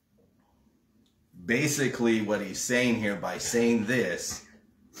 Basically, what he's saying here by saying this,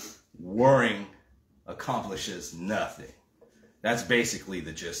 worrying accomplishes nothing. That's basically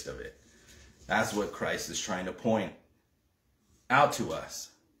the gist of it. That's what Christ is trying to point out to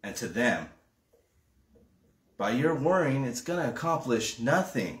us and to them. By your worrying, it's going to accomplish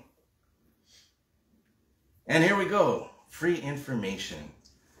nothing. And here we go. Free information.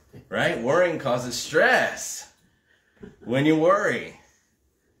 Right? Worrying causes stress. When you worry.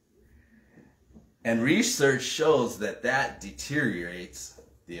 And research shows that deteriorates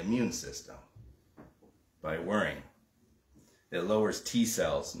the immune system by worrying. It lowers T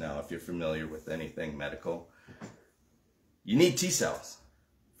cells. Now, if you're familiar with anything medical, you need T cells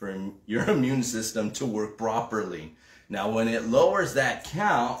for your immune system to work properly. Now, when it lowers that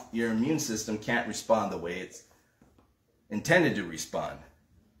count, your immune system can't respond the way it's intended to respond.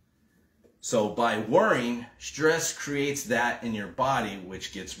 So by worrying, stress creates that in your body,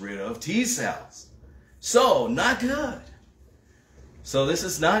 which gets rid of T cells. So, not good. So this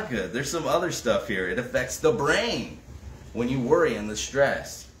is not good. There's some other stuff here. It affects the brain. When you worry and the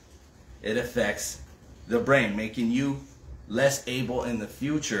stress, it affects the brain, making you less able in the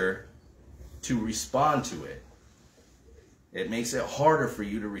future to respond to it. It makes it harder for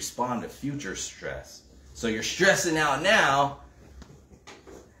you to respond to future stress. So you're stressing out now,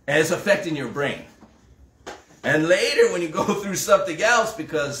 and it's affecting your brain. And later, when you go through something else,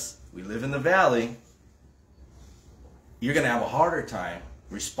 because we live in the valley, you're going to have a harder time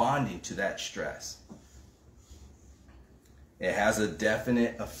responding to that stress. It has a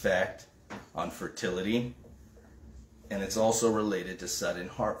definite effect on fertility, and it's also related to sudden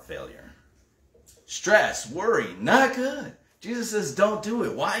heart failure. Stress, worry, not good. Jesus says don't do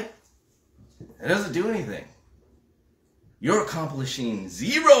it. Why? It doesn't do anything. You're accomplishing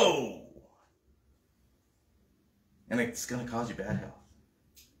zero. And it's going to cause you bad health.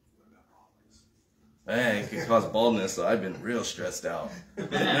 Hey, it can cause baldness, so I've been real stressed out.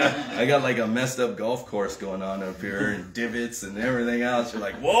 I got like a messed up golf course going on up here, and divots and everything else. You're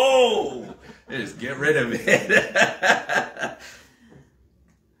like, whoa! Just get rid of it.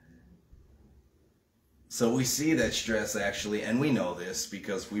 So we see that stress actually, and we know this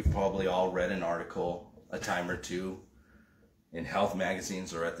because we've probably all read an article a time or two in health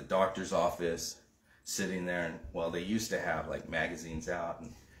magazines or at the doctor's office, sitting there, and well, they used to have like magazines out,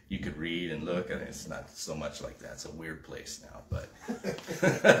 and you could read and look, and it's not so much like that. It's a weird place now, but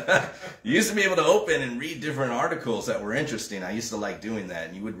you used to be able to open and read different articles that were interesting. I used to like doing that,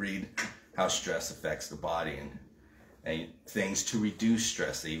 and you would read how stress affects the body and things to reduce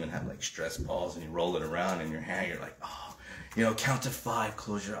stress. They even have like stress balls, and you roll it around in your hand. You're like, oh, you know, count to 5,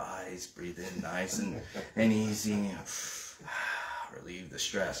 close your eyes, breathe in nice and easy. Relieve the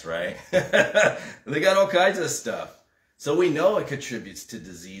stress, right? They got all kinds of stuff. So we know it contributes to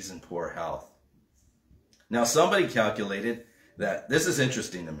disease and poor health. Now, somebody calculated that, this is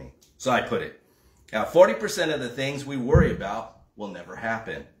interesting to me, so I put it. Now, 40% of the things we worry about will never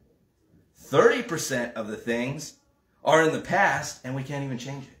happen. 30% of the things are in the past, and we can't even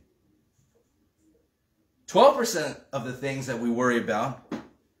change it. 12% of the things that we worry about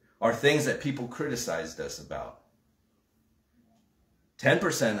are things that people criticized us about.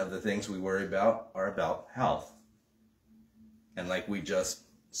 10% of the things we worry about are about health. And like we just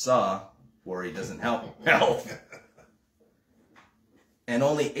saw, worry doesn't help health. And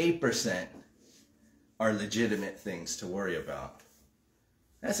only 8% are legitimate things to worry about.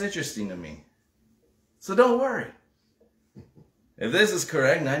 That's interesting to me. So don't worry. If this is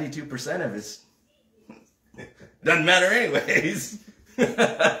correct, 92% of it doesn't matter anyways.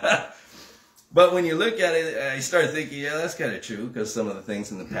 But when you look at it, I start thinking, yeah, that's kind of true, because some of the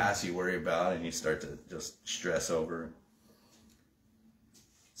things in the past you worry about and you start to just stress over.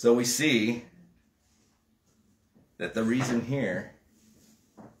 So we see that the reason here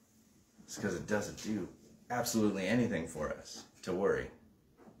is because it doesn't do absolutely anything for us to worry.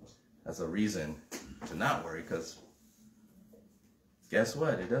 That's a reason to not worry, because guess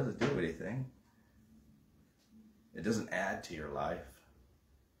what? It doesn't do anything. It doesn't add to your life.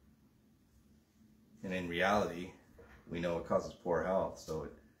 And in reality, we know it causes poor health, so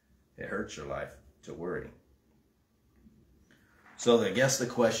it hurts your life to worry. So I guess the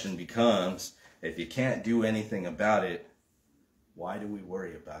question becomes, if you can't do anything about it, why do we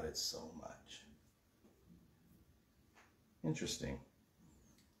worry about it so much? Interesting.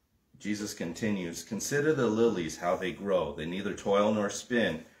 Jesus continues, "Consider the lilies, how they grow. They neither toil nor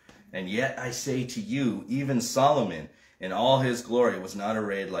spin. And yet I say to you, even Solomon in all his glory was not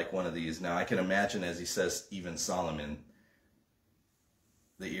arrayed like one of these." Now I can imagine as he says, even Solomon,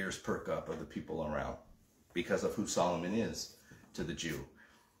 the ears perk up of the people around because of who Solomon is to the Jew.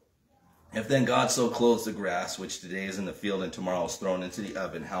 "If then God so clothes the grass, which today is in the field and tomorrow is thrown into the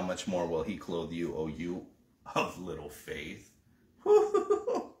oven, how much more will he clothe you, O you of little faith?"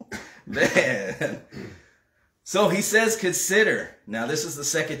 Man. So he says consider. Now this is the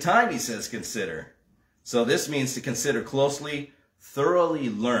second time he says consider. So this means to consider closely, thoroughly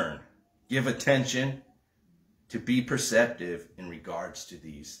learn, give attention, to be perceptive in regards to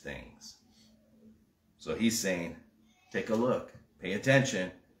these things. So he's saying, take a look, pay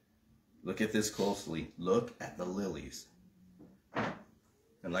attention, look at this closely, look at the lilies.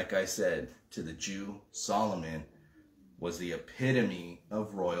 And like I said, to the Jew, Solomon was the epitome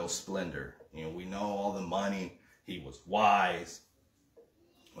of royal splendor. You know, we know all the money. He was wise.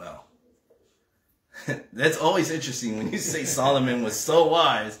 Well, that's always interesting when you say Solomon was so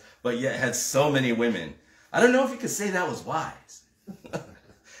wise, but yet had so many women. I don't know if you could say that was wise.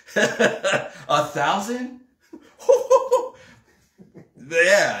 1,000?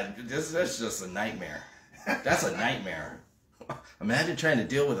 Yeah, that's just a nightmare. That's a nightmare. Imagine trying to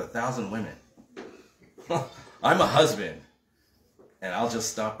deal with 1,000 women. I'm a husband, and I'll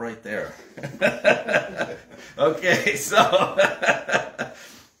just stop right there. Okay, so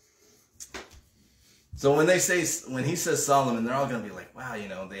when he says Solomon, they're all going to be like, wow, you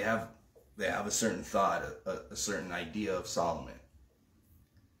know, they have a certain thought, a certain idea of Solomon.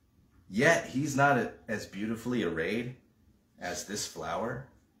 Yet he's not as beautifully arrayed as this flower.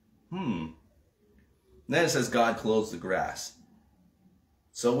 Then it says God clothes the grass.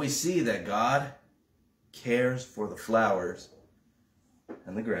 So we see that God cares for the flowers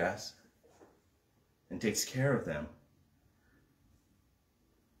and the grass and takes care of them.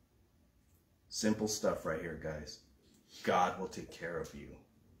 Simple stuff right here, guys. God will take care of you.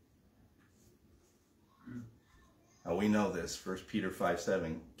 Now we know this. 1 Peter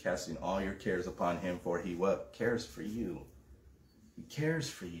 5:7, casting all your cares upon him, for he what? Cares for you. He cares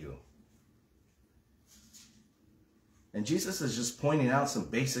for you. And Jesus is just pointing out some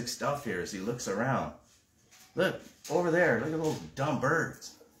basic stuff here as he looks around. Look, over there, look at those dumb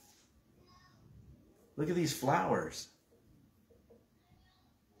birds. Look at these flowers.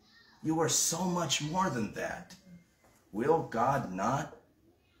 You are so much more than that. Will God not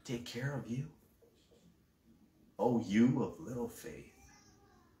take care of you? Oh, you of little faith.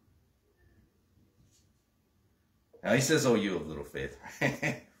 Now he says, oh, you of little faith.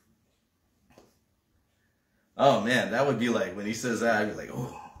 Oh man, that would be like, when he says that, I'd be like,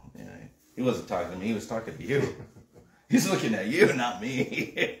 oh, yeah, he wasn't talking to me, he was talking to you. He's looking at you, not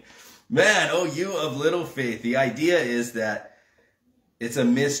me. Man, oh, you of little faith. The idea is that it's a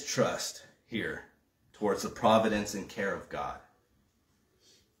mistrust here towards the providence and care of God.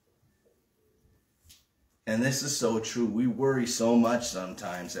 And this is so true. We worry so much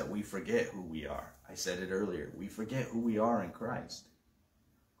sometimes that we forget who we are. I said it earlier. We forget who we are in Christ.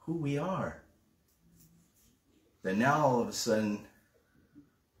 Who we are. That now all of a sudden,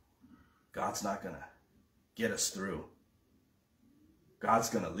 God's not going to get us through. God's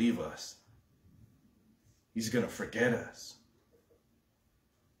going to leave us. He's going to forget us.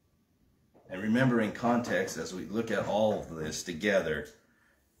 And remember, in context, as we look at all of this together,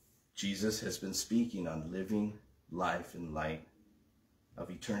 Jesus has been speaking on living life in light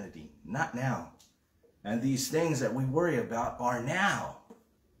of eternity, not now. And these things that we worry about are now.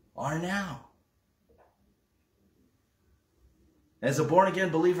 Are now. As a born-again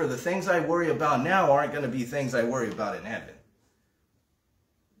believer, the things I worry about now aren't going to be things I worry about in heaven.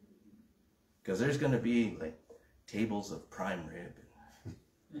 Because there's going to be like tables of prime rib.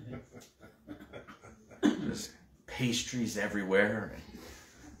 There's pastries everywhere.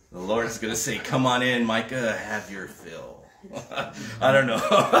 The Lord's going to say, come on in, Micah, have your fill. I don't know.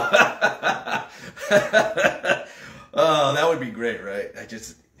 Oh, that would be great, right?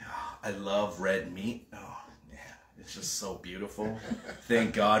 I love red meat. Oh, man, it's just so beautiful.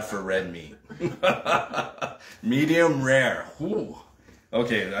 Thank God for red meat. Medium rare. Whew.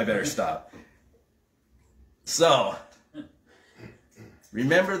 Okay, I better stop. So,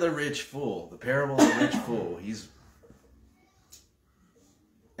 remember the rich fool, the parable of the rich fool.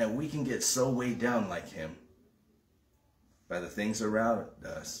 And we can get so weighed down like him by the things around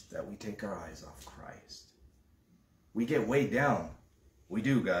us that we take our eyes off Christ. We get weighed down. We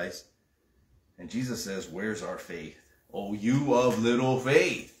do, guys. And Jesus says, where's our faith? Oh, you of little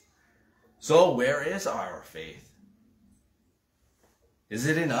faith. So where is our faith? Is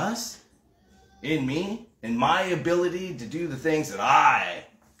it in us? In me? In my ability to do the things that I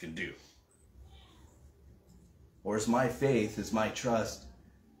can do? Or is my faith, is my trust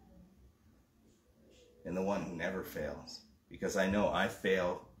in the one who never fails? Because I know I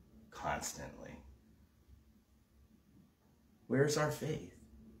fail constantly. Where's our faith?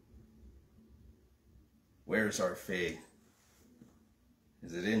 Where's our faith?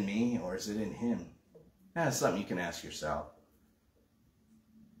 Is it in me or is it in him? That's something you can ask yourself.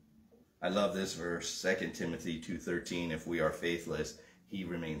 I love this verse, 2 Timothy 2:13. If we are faithless, he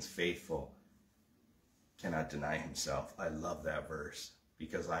remains faithful. Cannot deny himself. I love that verse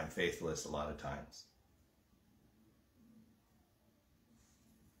because I'm faithless a lot of times.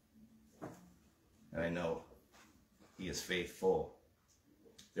 And I know he is faithful.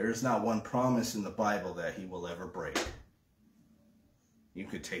 There is not one promise in the Bible that he will ever break. You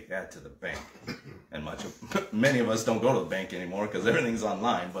could take that to the bank. And many of us don't go to the bank anymore because everything's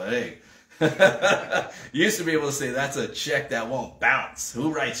online. But hey, you used to be able to say that's a check that won't bounce.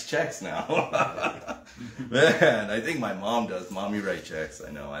 Who writes checks now? Man, I think my mom does. Mom, you write checks.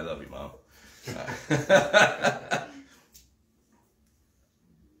 I know. I love you, Mom.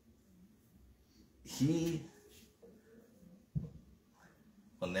 He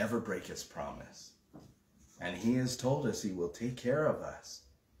will never break his promise. And he has told us he will take care of us.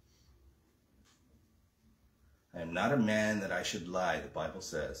 I am not a man that I should lie, the Bible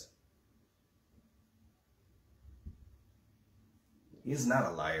says. He is not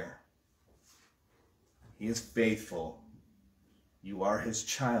a liar. He is faithful. You are his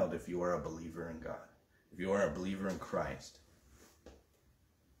child if you are a believer in God. If you are a believer in Christ.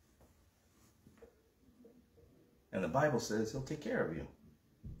 And the Bible says he'll take care of you.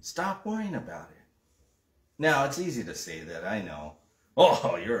 Stop worrying about it. Now, it's easy to say that, I know.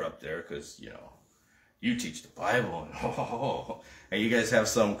 Oh, you're up there because, you teach the Bible. And you guys have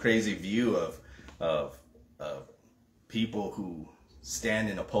some crazy view of people who stand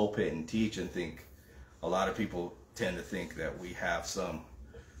in a pulpit and teach and think, a lot of people tend to think that we have some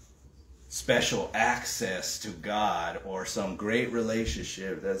special access to God or some great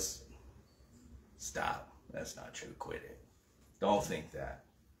relationship. Stop. That's not true. Quit it. Don't think that.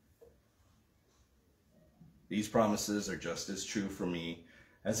 These promises are just as true for me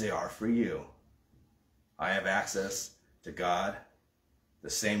as they are for you. I have access to God the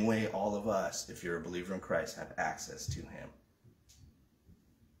same way all of us, if you're a believer in Christ, have access to him.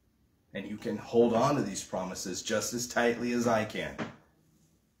 And you can hold on to these promises just as tightly as I can.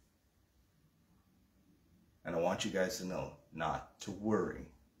 And I want you guys to know not to worry.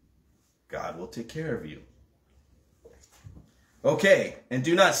 God will take care of you. Okay, and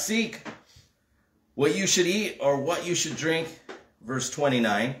do not seek what you should eat or what you should drink, verse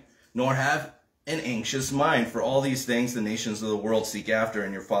 29, nor have an anxious mind. For all these things the nations of the world seek after,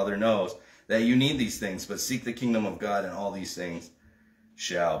 and your Father knows that you need these things. But seek the kingdom of God, and all these things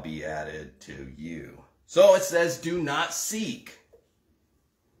shall be added to you. So it says, do not seek.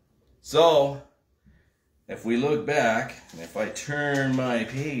 So, if we look back, and if I turn my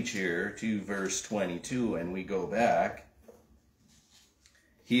page here to verse 22, and we go back,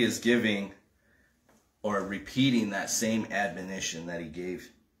 he is giving or repeating that same admonition that he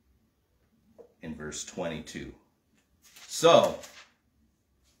gave in verse 22. So,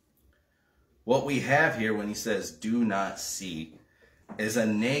 what we have here when he says, do not seek, is a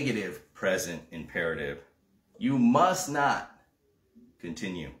negative present imperative. You must not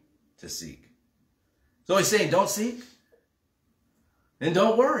continue to seek. So he's saying, don't seek, and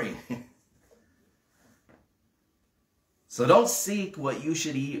don't worry. So don't seek what you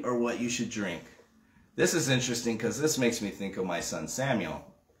should eat or what you should drink. This is interesting because this makes me think of my son Samuel.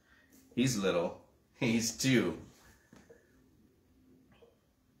 He's little. He's 2.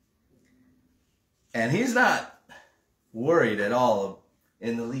 And he's not worried at all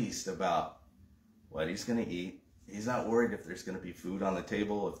in the least about what he's going to eat. He's not worried if there's going to be food on the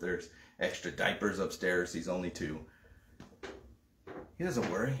table, if there's extra diapers upstairs. He's only 2. He doesn't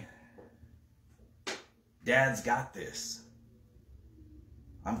worry. Dad's got this.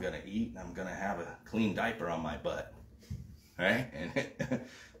 I'm going to eat and I'm going to have a clean diaper on my butt. Right? And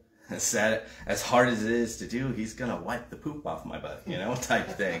as hard as it is to do, he's going to wipe the poop off my butt, type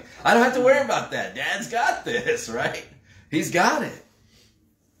thing. I don't have to worry about that. Dad's got this, right? He's got it.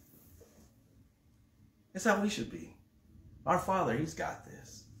 That's how we should be. Our Father, he's got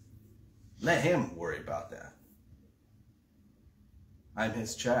this. Let him worry about that. I'm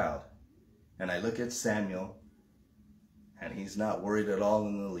his child. And I look at Samuel, and he's not worried at all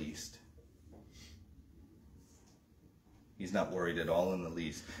in the least. He's not worried at all in the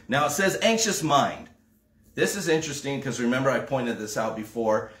least. Now it says anxious mind. This is interesting because remember I pointed this out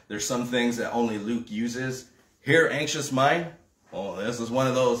before. There's some things that only Luke uses. Here, anxious mind. Oh, this is one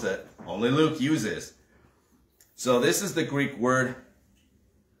of those that only Luke uses. So this is the Greek word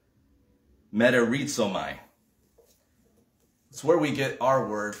metarizomai. It's where we get our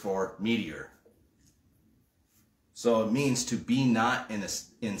word for meteor. So it means to be not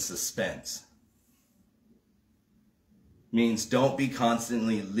in suspense. Means don't be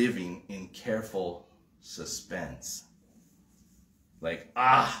constantly living in careful suspense. Like,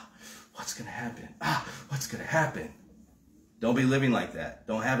 what's going to happen? What's going to happen? Don't be living like that.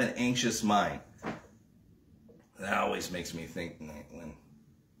 Don't have an anxious mind. That always makes me think when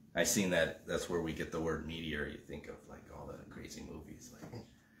I seen that, that's where we get the word meteor. You think of like all the crazy movies.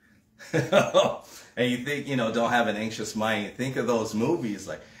 And you think, don't have an anxious mind. You think of those movies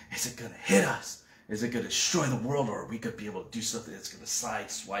like, is it going to hit us? Is it going to destroy the world? Or we could be able to do something that's going to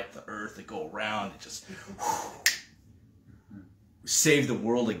sideswipe the earth and go around and just save the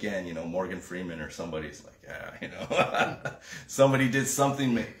world again. Morgan Freeman or somebody's like, somebody did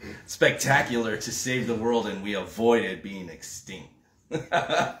something spectacular to save the world and we avoided being extinct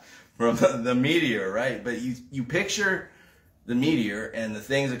from the meteor, right? But you picture the meteor and the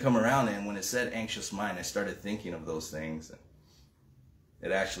things that come around it, and when it said anxious mind, I started thinking of those things. And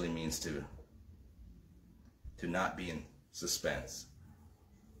it actually means to not be in suspense.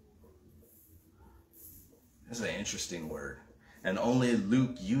 This is an interesting word. And only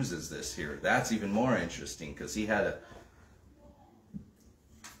Luke uses this here. That's even more interesting because he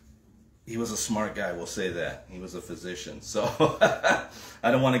was a smart guy, we'll say that. He was a physician. So I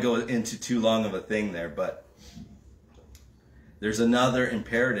don't want to go into too long of a thing there, but there's another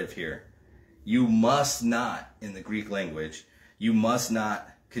imperative here. You must not, in the Greek language, you must not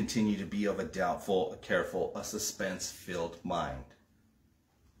continue to be of a doubtful, a careful, a suspense-filled mind.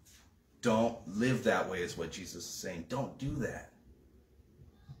 Don't live that way is what Jesus is saying. Don't do that.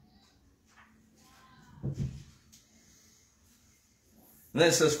 And then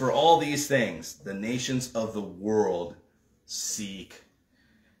it says, for all these things, the nations of the world seek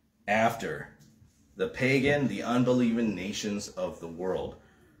after. The pagan, the unbelieving nations of the world,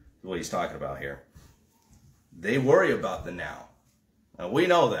 is what he's talking about here. They worry about the now. Now we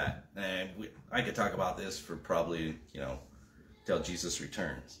know that. And I could talk about this for probably, till Jesus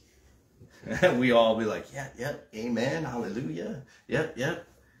returns. We all be like, yep, amen, hallelujah, yep.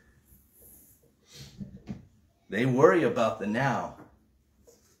 They worry about the now,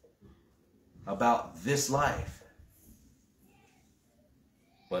 about this life.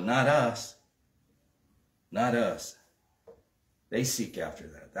 But not us. Not us. They seek after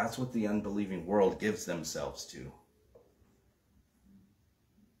that. That's what the unbelieving world gives themselves to.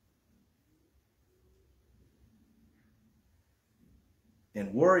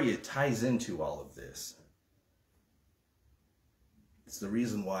 And worry, it ties into all of this. It's the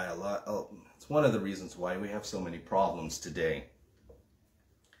reason why it's one of the reasons why we have so many problems today.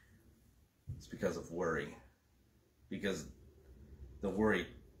 It's because of worry. Because the worry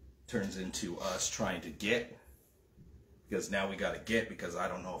turns into us trying to get. Because now we got to get because I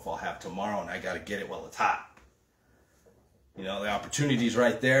don't know if I'll have tomorrow and I got to get it while it's hot. The opportunity's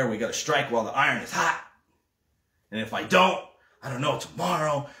right there. We got to strike while the iron is hot. And if I don't know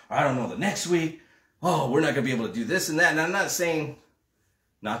tomorrow, or I don't know the next week. Oh, we're not going to be able to do this and that. And I'm not saying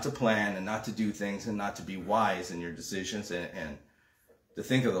not to plan and not to do things and not to be wise in your decisions and to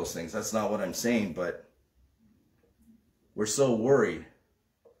think of those things. That's not what I'm saying, but we're so worried.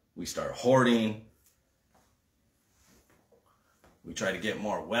 We start hoarding. We try to get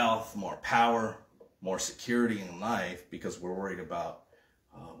more wealth, more power, more security in life because we're worried about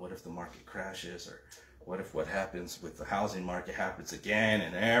what if the market crashes, or what if what happens with the housing market happens again,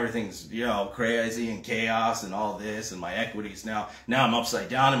 and everything's, crazy and chaos and all this, and my equities now I'm upside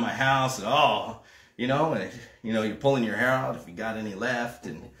down in my house, and you're pulling your hair out if you got any left,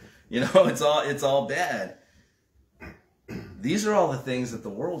 and it's all bad. These are all the things that the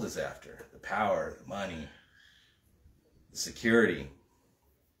world is after: the power, the money, the security,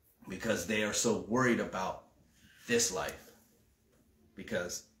 because they are so worried about this life,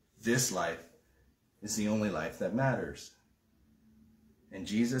 because this life is the only life that matters. And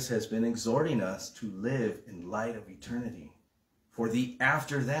Jesus has been exhorting us to live in light of eternity for the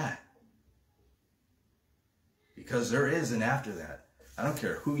after that. Because there is an after that. I don't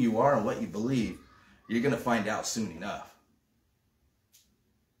care who you are and what you believe, you're going to find out soon enough.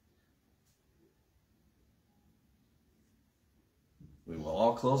 We will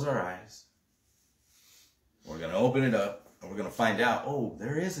all close our eyes. We're going to open it up, and we're going to find out, oh,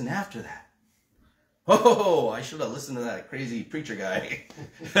 there is an after that. Oh, I should have listened to that crazy preacher guy.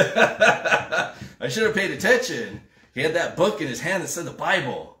 I should have paid attention. He had that book in his hand that said the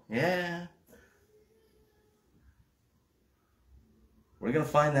Bible. Yeah. We're going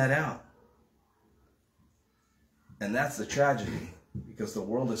to find that out. And that's the tragedy, because the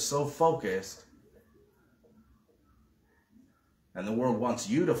world is so focused, and the world wants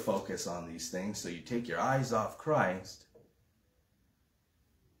you to focus on these things, so you take your eyes off Christ.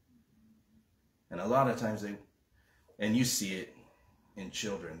 And a lot of times and you see it in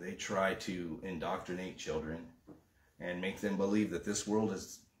children, they try to indoctrinate children and make them believe that this world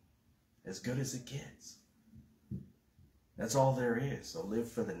is as good as it gets. That's all there is. So live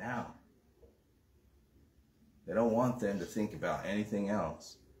for the now. They don't want them to think about anything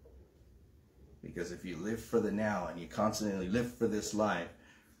else. Because if you live for the now and you constantly live for this life,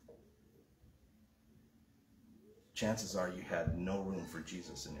 chances are you had no room for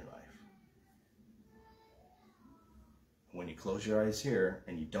Jesus in your life. When you close your eyes here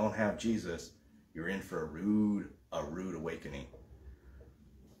and you don't have Jesus, you're in for a rude awakening.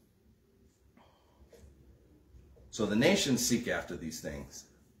 So the nations seek after these things.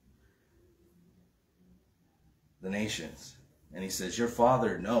 The nations. And he says, your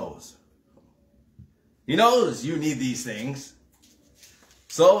Father knows. He knows you need these things.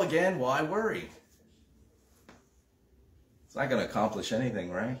 So again, why worry? It's not going to accomplish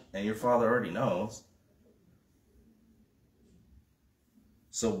anything, right? And your Father already knows.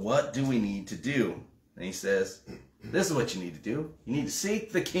 So what do we need to do? And he says, this is what you need to do. You need to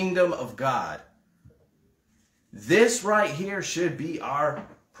seek the kingdom of God. This right here should be our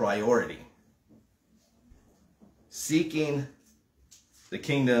priority. Seeking the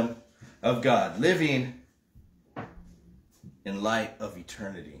kingdom of God. Living in light of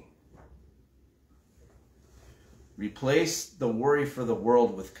eternity. Replace the worry for the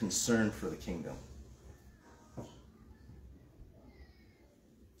world with concern for the kingdom.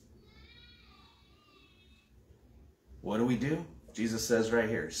 What do? Jesus says right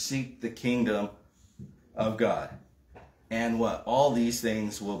here, seek the kingdom of God. And what? All these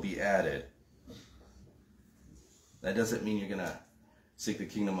things will be added. That doesn't mean you're going to seek the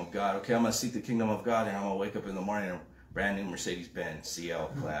kingdom of God. Okay, I'm going to seek the kingdom of God, and I'm going to wake up in the morning and a brand new Mercedes-Benz CL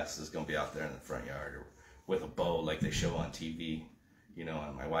class is going to be out there in the front yard, or with a bow like they show on TV.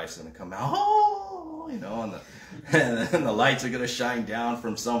 And my wife's going to come out, and the lights are going to shine down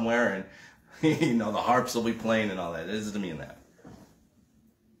from somewhere, and the harps will be playing and all that. It doesn't mean that.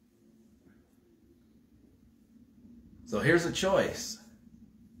 So here's a choice.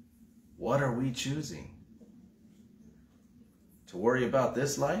 What are we choosing? To worry about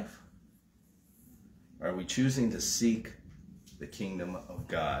this life? Or are we choosing to seek the kingdom of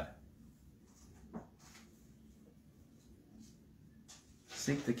God?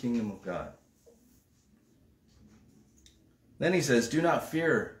 Seek the kingdom of God. Then he says, do not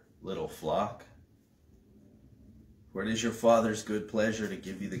fear, little flock, for it is your Father's good pleasure to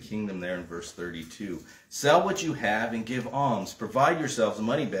give you the kingdom, there in verse 32. Sell what you have and give alms. Provide yourselves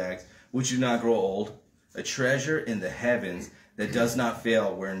money bags which do not grow old, a treasure in the heavens that does not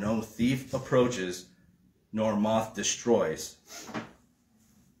fail, where no thief approaches nor moth destroys.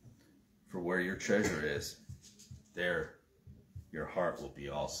 For where your treasure is, there your heart will be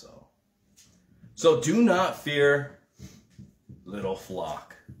also. So do not fear, little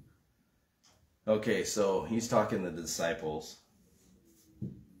flock. Okay, so he's talking to the disciples.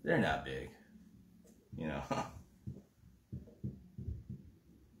 They're not big,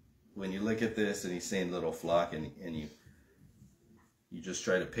 when you look at this and he's saying little flock, and you just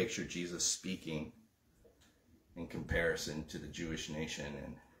try to picture Jesus speaking in comparison to the Jewish nation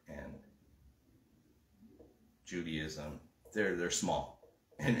and Judaism, they're small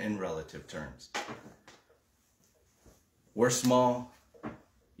in relative terms. We're small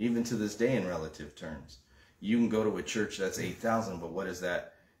even to this day in relative terms. You can go to a church that's 8,000, but what is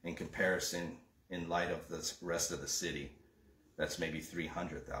that in comparison in light of the rest of the city? That's maybe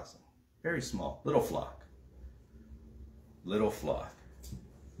 300,000. Very small. Little flock. Little flock.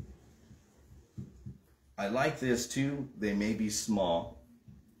 I like this too. They may be small,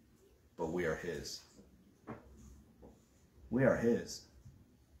 but we are his. We are his.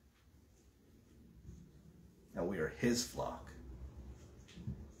 And we are his flock.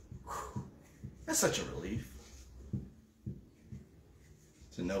 Whew. That's such a relief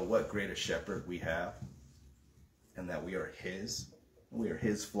to know what greater shepherd we have and that we are his. We are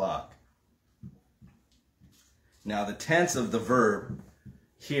his flock. Now the tense of the verb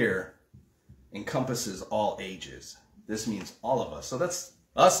here encompasses all ages. This means all of us. So that's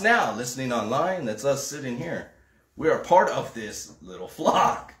us now listening online. That's us sitting here. We are part of this little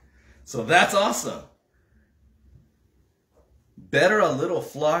flock. So that's awesome. Better a little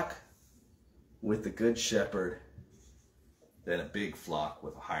flock with the good shepherd than a big flock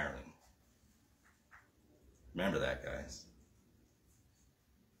with a hireling. Remember that, guys.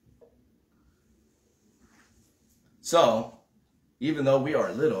 So, even though we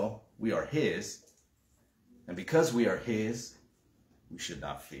are little, we are his. And because we are his, we should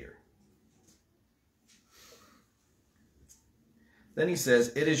not fear. Then he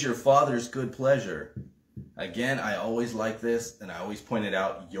says, it is your Father's good pleasure. Again, I always like this, and I always point it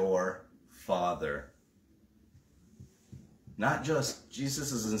out, your Father. Not just,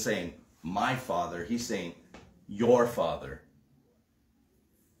 Jesus isn't saying, my Father. He's saying, your Father.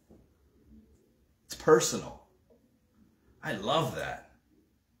 It's personal. I love that.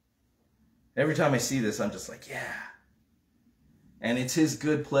 Every time I see this, I'm just like, yeah. And it's his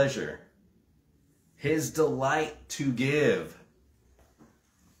good pleasure. His delight to give.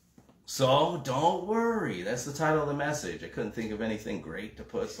 So don't worry. That's the title of the message. I couldn't think of anything great to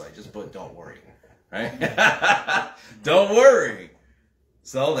put, so I just put don't worry. Right? Don't worry.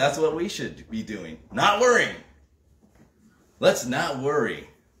 So that's what we should be doing. Not worrying. Let's not worry.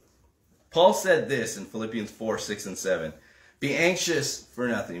 Paul said this in Philippians 4, 6, and 7. Be anxious for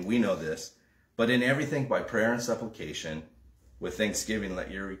nothing. We know this. But in everything by prayer and supplication, with thanksgiving, let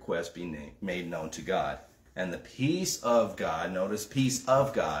your requests be made known to God. And the peace of God, notice peace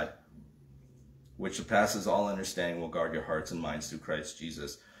of God, which surpasses all understanding, will guard your hearts and minds through Christ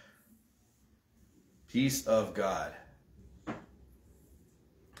Jesus. Peace of God.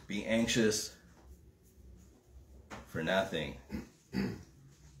 Be anxious for nothing.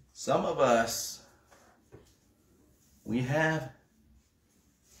 Some of us, we have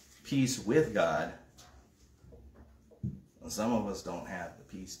peace with God, and some of us don't have the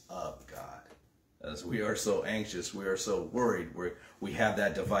peace of God. As we are so anxious, we are so worried, we have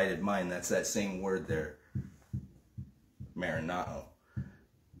that divided mind. That's that same word there, marinao.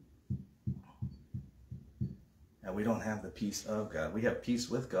 And we don't have the peace of God. We have peace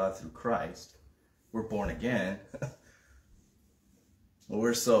with God through Christ. We're born again.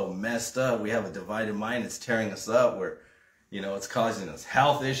 We're so messed up. We have a divided mind. It's tearing us up. It's causing us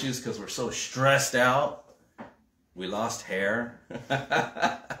health issues because we're so stressed out. We lost hair.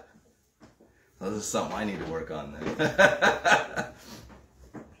 This is something I need to work on then.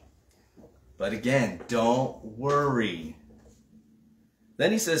 But again, don't worry.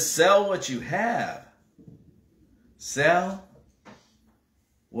 Then he says, sell what you have. Sell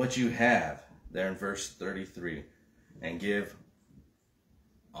what you have. There in verse 33. And give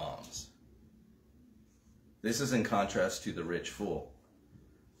alms. This is in contrast to the rich fool.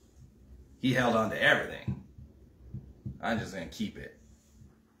 He held on to everything. I'm just going to keep it.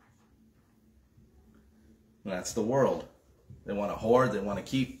 And that's the world. They want to hoard. They want to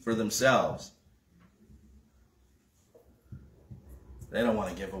keep for themselves. They don't want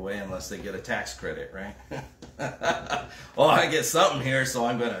to give away unless they get a tax credit, right? Oh, I get something here, so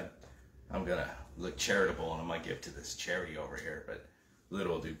I'm gonna look charitable and I'm gonna give to this charity over here. But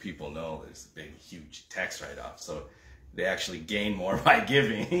little do people know there's a big, huge tax write-off. So they actually gain more by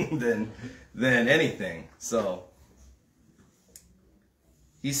giving than anything. So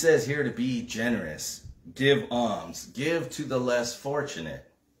he says here to be generous, give alms, give to the less fortunate.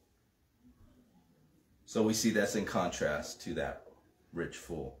 So we see that's in contrast to that rich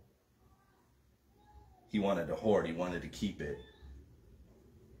fool. He wanted to hoard. He wanted to keep it.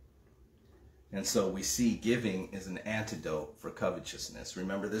 And so we see giving is an antidote for covetousness.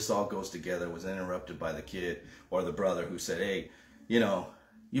 Remember, this all goes together. It was interrupted by the kid or the brother who said, hey, you know,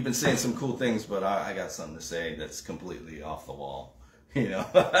 you've been saying some cool things, but I got something to say that's completely off the wall. You know,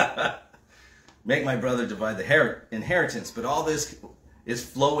 make my brother divide the inheritance. But all this is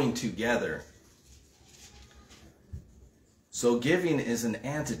flowing together. So giving is an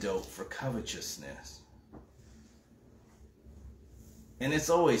antidote for covetousness. And it's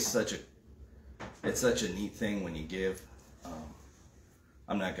always such a neat thing when you give.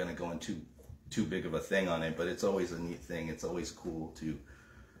 I'm not going to go into too big of a thing on it, but it's always a neat thing. It's always cool to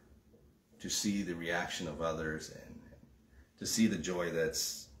see the reaction of others and to see the joy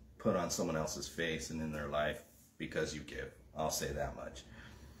that's put on someone else's face and in their life because you give. I'll say that much.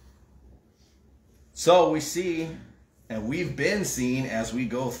 So we see, and we've been seeing as we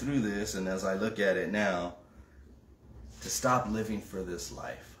go through this and as I look at it now, to stop living for this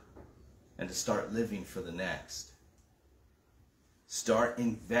life and to start living for the next. Start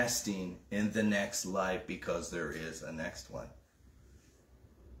investing in the next life because there is a next one.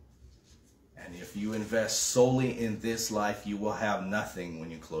 And if you invest solely in this life, you will have nothing when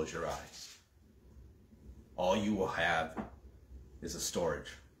you close your eyes. All you will have is a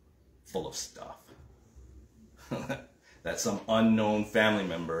storage full of stuff that some unknown family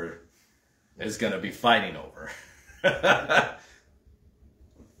member is going to be fighting over.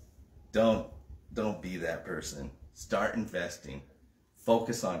 Don't be that person. Start investing.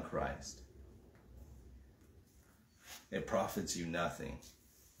 Focus on Christ. It profits you nothing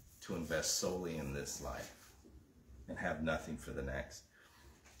to invest solely in this life and have nothing for the next.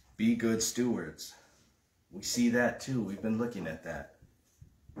 Be good stewards. We see that too. We've been looking at that.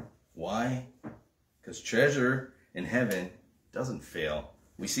 Why? Because treasure in heaven doesn't fail.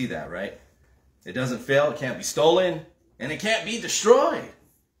 We see that, right? It doesn't fail, it can't be stolen, and it can't be destroyed.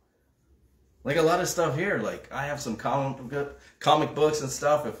 Like a lot of stuff here, like I have some comic books and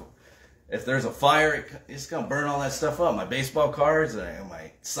stuff. If there's a fire, it's going to burn all that stuff up. My baseball cards and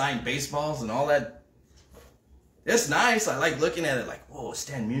my signed baseballs and all that. It's nice. I like looking at it like, whoa,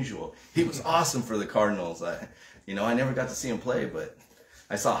 Stan Musial. He was awesome for the Cardinals. I never got to see him play, but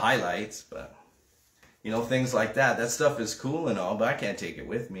I saw highlights. But, things like that. That stuff is cool and all, but I can't take it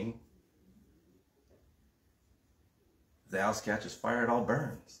with me. If the house catches fire, it all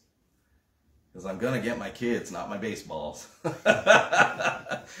burns. Because I'm going to get my kids, not my baseballs. If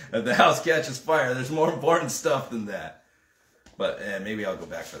the house catches fire, there's more important stuff than that. But maybe I'll go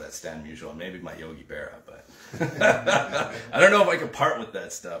back for that Stan Musial, maybe my Yogi Berra. But I don't know if I can part with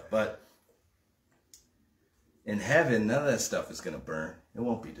that stuff. But in heaven, none of that stuff is going to burn. It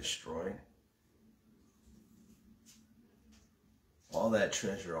won't be destroyed. All that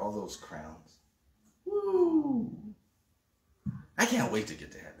treasure, all those crowns. Woo! I can't wait to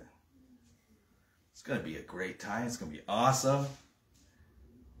get to heaven. It's going to be a great time. It's going to be awesome.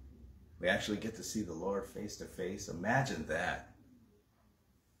 We actually get to see the Lord face to face. Imagine that.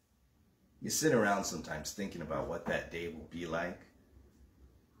 You sit around sometimes thinking about what that day will be like.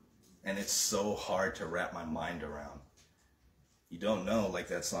 And it's so hard to wrap my mind around. You don't know, like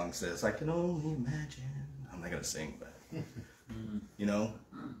that song says, I can only imagine. I'm not going to sing, but,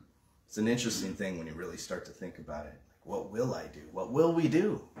 it's an interesting thing when you really start to think about it. Like, what will I do? What will we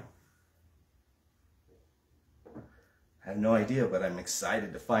do? I have no idea, but I'm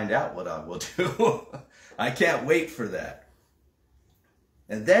excited to find out what I will do. I can't wait for that.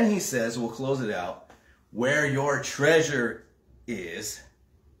 And then he says, we'll close it out, where your treasure is,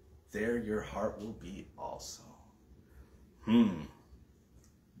 there your heart will be also.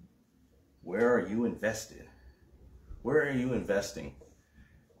 Where are you invested? Where are you investing?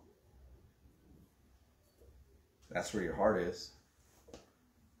 That's where your heart is.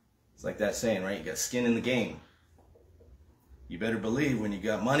 It's like that saying, right? You got skin in the game. You better believe when you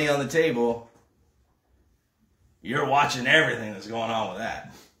got money on the table, you're watching everything that's going on with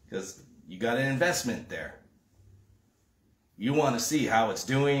that. Because you got an investment there. You want to see how it's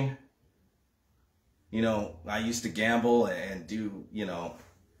doing. I used to gamble and do,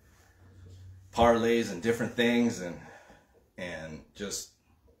 parlays and different things. And just,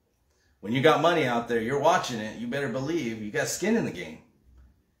 when you got money out there, you're watching it, you better believe you got skin in the game.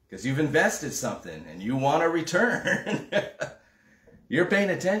 Because you've invested something and you want a return. You're paying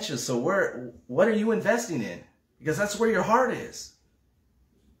attention. So what are you investing in? Because that's where your heart is.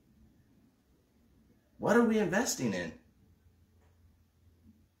 What are we investing in?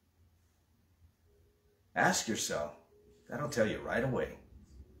 Ask yourself. That'll tell you right away.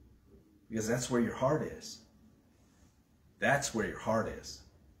 Because that's where your heart is. That's where your heart is.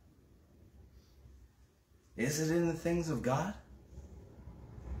 Is it in the things of God?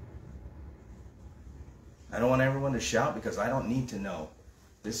 I don't want everyone to shout because I don't need to know.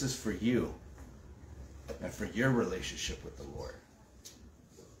 This is for you and for your relationship with the Lord.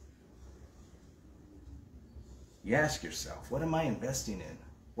 You ask yourself, what am I investing in?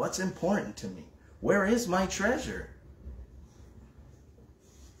 What's important to me? Where is my treasure?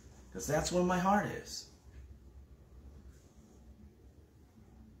 Because that's where my heart is.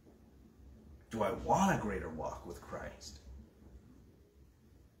 Do I want a greater walk with Christ?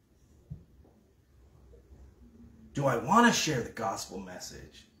 Do I want to share the gospel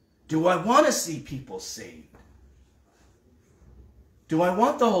message? Do I want to see people saved? Do I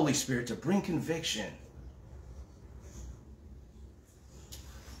want the Holy Spirit to bring conviction?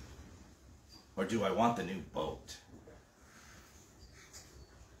 Or do I want the new boat?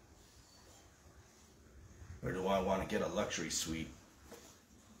 Or do I want to get a luxury suite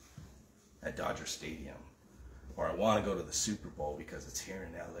at Dodger Stadium? Or I want to go to the Super Bowl because it's here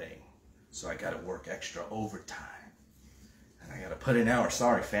in LA. So I got to work extra overtime. And I got to put in hours.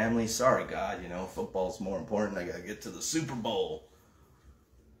 Sorry, family. Sorry, God. You know, football's more important. I got to get to the Super Bowl.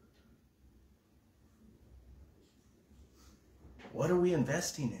 What are we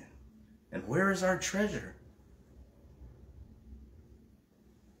investing in? And where is our treasure?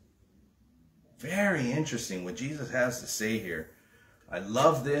 Very interesting what Jesus has to say here. I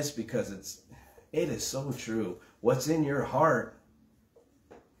love this because it is so true. What's in your heart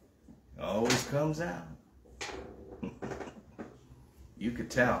always comes out. You could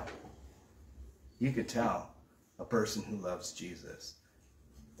tell. You could tell a person who loves Jesus.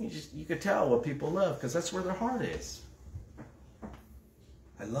 You could tell what people love because that's where their heart is.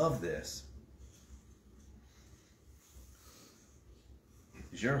 I love this.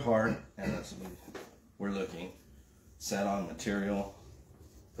 Is your heart, and that's what we're looking, set on material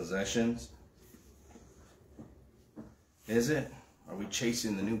possessions? Is it? Are we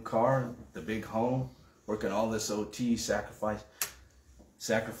chasing the new car, the big home, working all this OT, sacrificing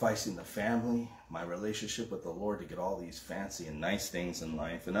the family, my relationship with the Lord to get all these fancy and nice things in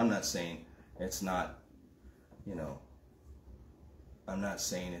life? And I'm not saying it's not, you know, I'm not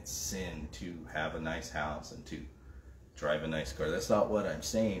saying it's sin to have a nice house and to drive a nice car. That's not what I'm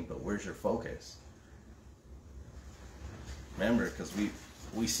saying, but where's your focus? Remember, because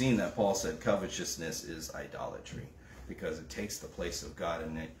we seen that Paul said covetousness is idolatry because it takes the place of God,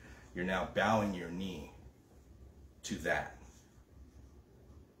 and you're now bowing your knee to that.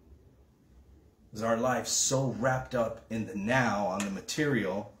 Is our life so wrapped up in the now, on the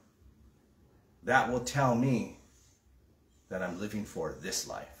material, that will tell me that I'm living for this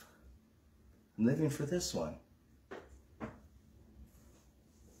life. I'm living for this one.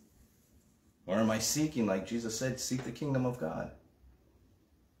 Or am I seeking, like Jesus said, seek the kingdom of God?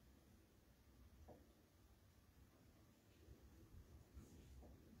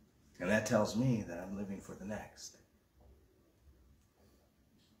 And that tells me that I'm living for the next.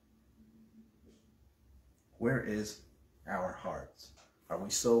 Where is our hearts? Are we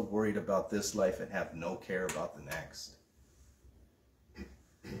so worried about this life and have no care about the next?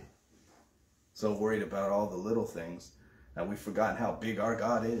 So worried about all the little things that we've forgotten how big our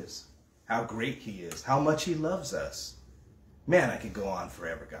God is, how great He is, how much He loves us. Man, I could go on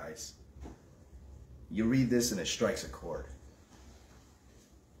forever, guys. You read this and it strikes a chord.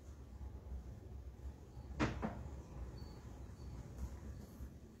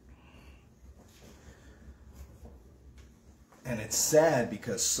 And it's sad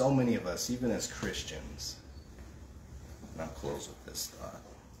because so many of us, even as Christians, and I'll close with this thought,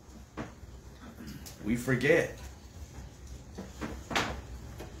 we forget.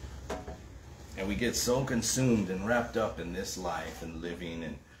 And we get so consumed and wrapped up in this life and living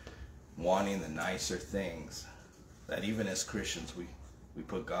and wanting the nicer things that even as Christians we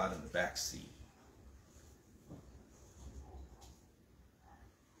put God in the back seat.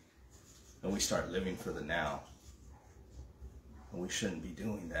 And we start living for the now. And we shouldn't be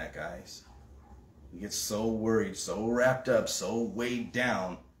doing that, guys. We get so worried, so wrapped up, so weighed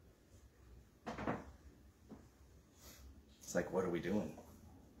down. It's like, what are we doing?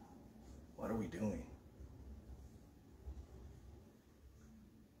 What are we doing?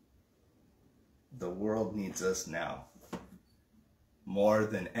 The world needs us now, more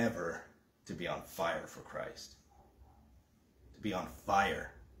than ever, to be on fire for Christ. To be on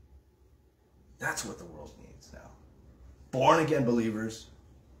fire. That's what the world needs now. Born again believers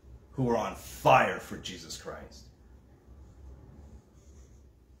who are on fire for Jesus Christ.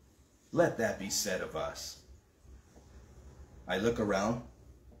 Let that be said of us. I look around,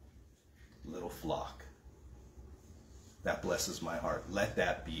 little flock. That blesses my heart. Let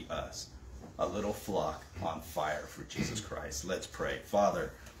that be us. A little flock on fire for Jesus Christ. Let's pray.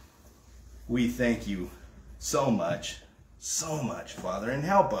 Father, we thank you so much, Father. And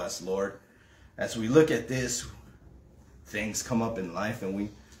help us, Lord, as we look at this, things come up in life and we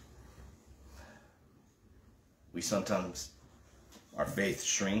sometimes, our faith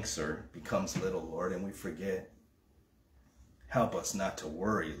shrinks or becomes little, Lord, and we forget. Help us not to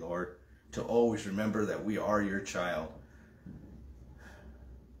worry, Lord, to always remember that we are your child,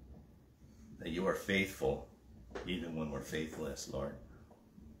 that you are faithful even when we're faithless, Lord.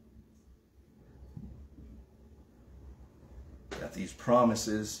 That these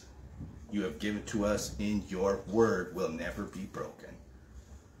promises you have given to us in your word will never be broken.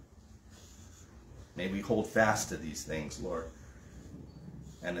 May we hold fast to these things, Lord.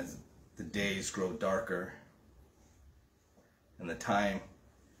 And as the days grow darker and the time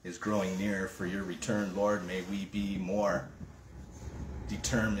is growing near for your return, Lord, may we be more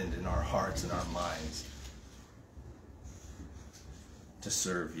determined in our hearts and our minds to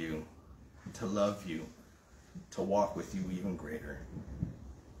serve you, to love you, to walk with you even greater.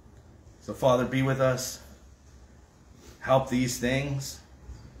 So, Father, be with us. Help these things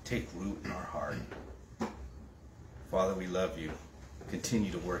take root in our heart. Father, we love you. Continue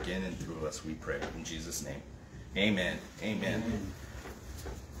to work in and through us, we pray. In Jesus' name, amen. Amen.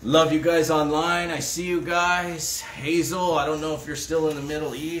 Love you guys online. I see you guys. Hazel, I don't know if you're still in the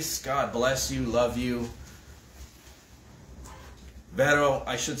Middle East. God bless you. Love you. Vero,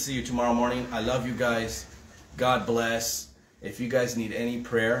 I should see you tomorrow morning. I love you guys. God bless. If you guys need any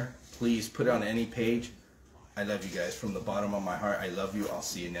prayer, please put it on any page. I love you guys from the bottom of my heart. I love you. I'll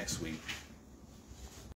see you next week.